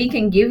 if we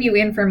can give you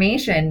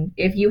information,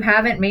 if you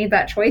haven't made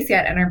that choice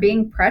yet and are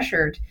being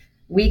pressured,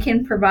 we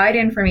can provide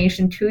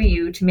information to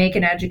you to make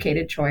an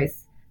educated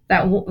choice,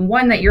 that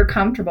one that you're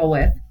comfortable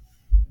with.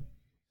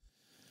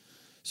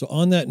 So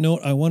on that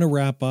note, I want to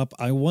wrap up.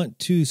 I want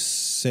to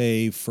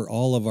say for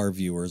all of our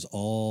viewers,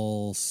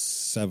 all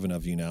 7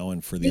 of you now,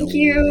 and for the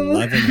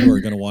 11 who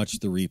are going to watch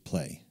the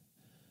replay,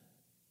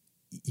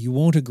 you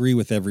won't agree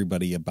with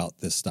everybody about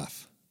this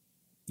stuff.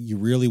 You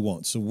really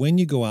won't. So when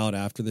you go out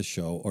after the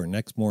show or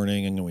next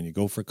morning, and when you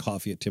go for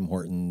coffee at Tim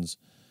Hortons,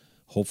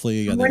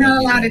 hopefully we're not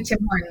allowed at Tim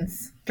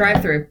Hortons.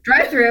 Drive-through.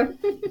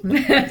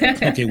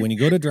 Okay, when you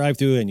go to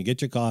drive-through and you get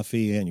your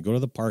coffee and you go to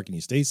the park and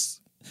you stay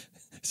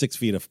 6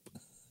 feet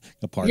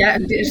apart. Yeah,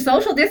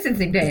 social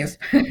distancing, Dave.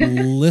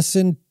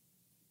 Listen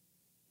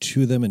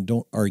to them and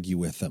don't argue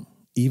with them,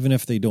 even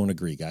if they don't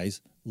agree,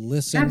 guys.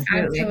 Listen.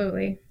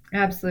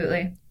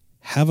 Absolutely.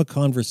 Have a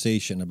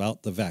conversation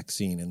about the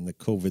vaccine and the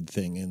COVID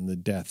thing and the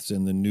deaths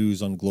and the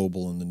news on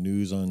Global and the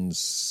news on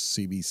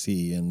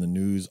CBC and the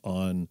news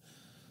on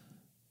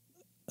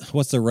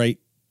what's the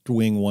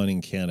right-wing one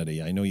in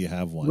Canada? I know you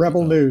have one.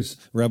 Rebel News.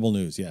 Rebel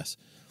News, yes.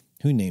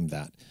 Who named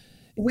that?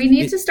 We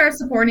need to start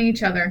supporting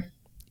each other.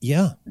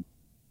 Yeah.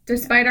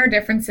 Despite our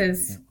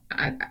differences.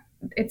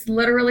 It's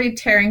literally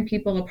tearing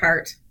people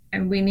apart,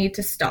 and we need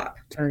to stop.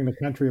 Tearing the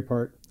country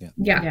apart.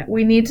 Yeah.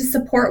 We need to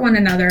support one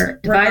another.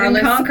 Divide and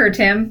conquer,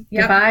 Tim.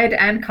 Yep. Divide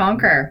and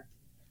conquer.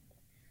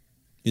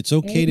 It's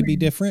okay to be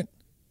different,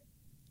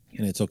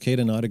 and it's okay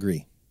to not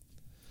agree.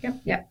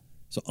 Yep. Yep.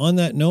 So on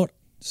that note,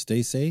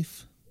 stay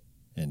safe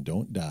and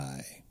don't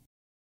die.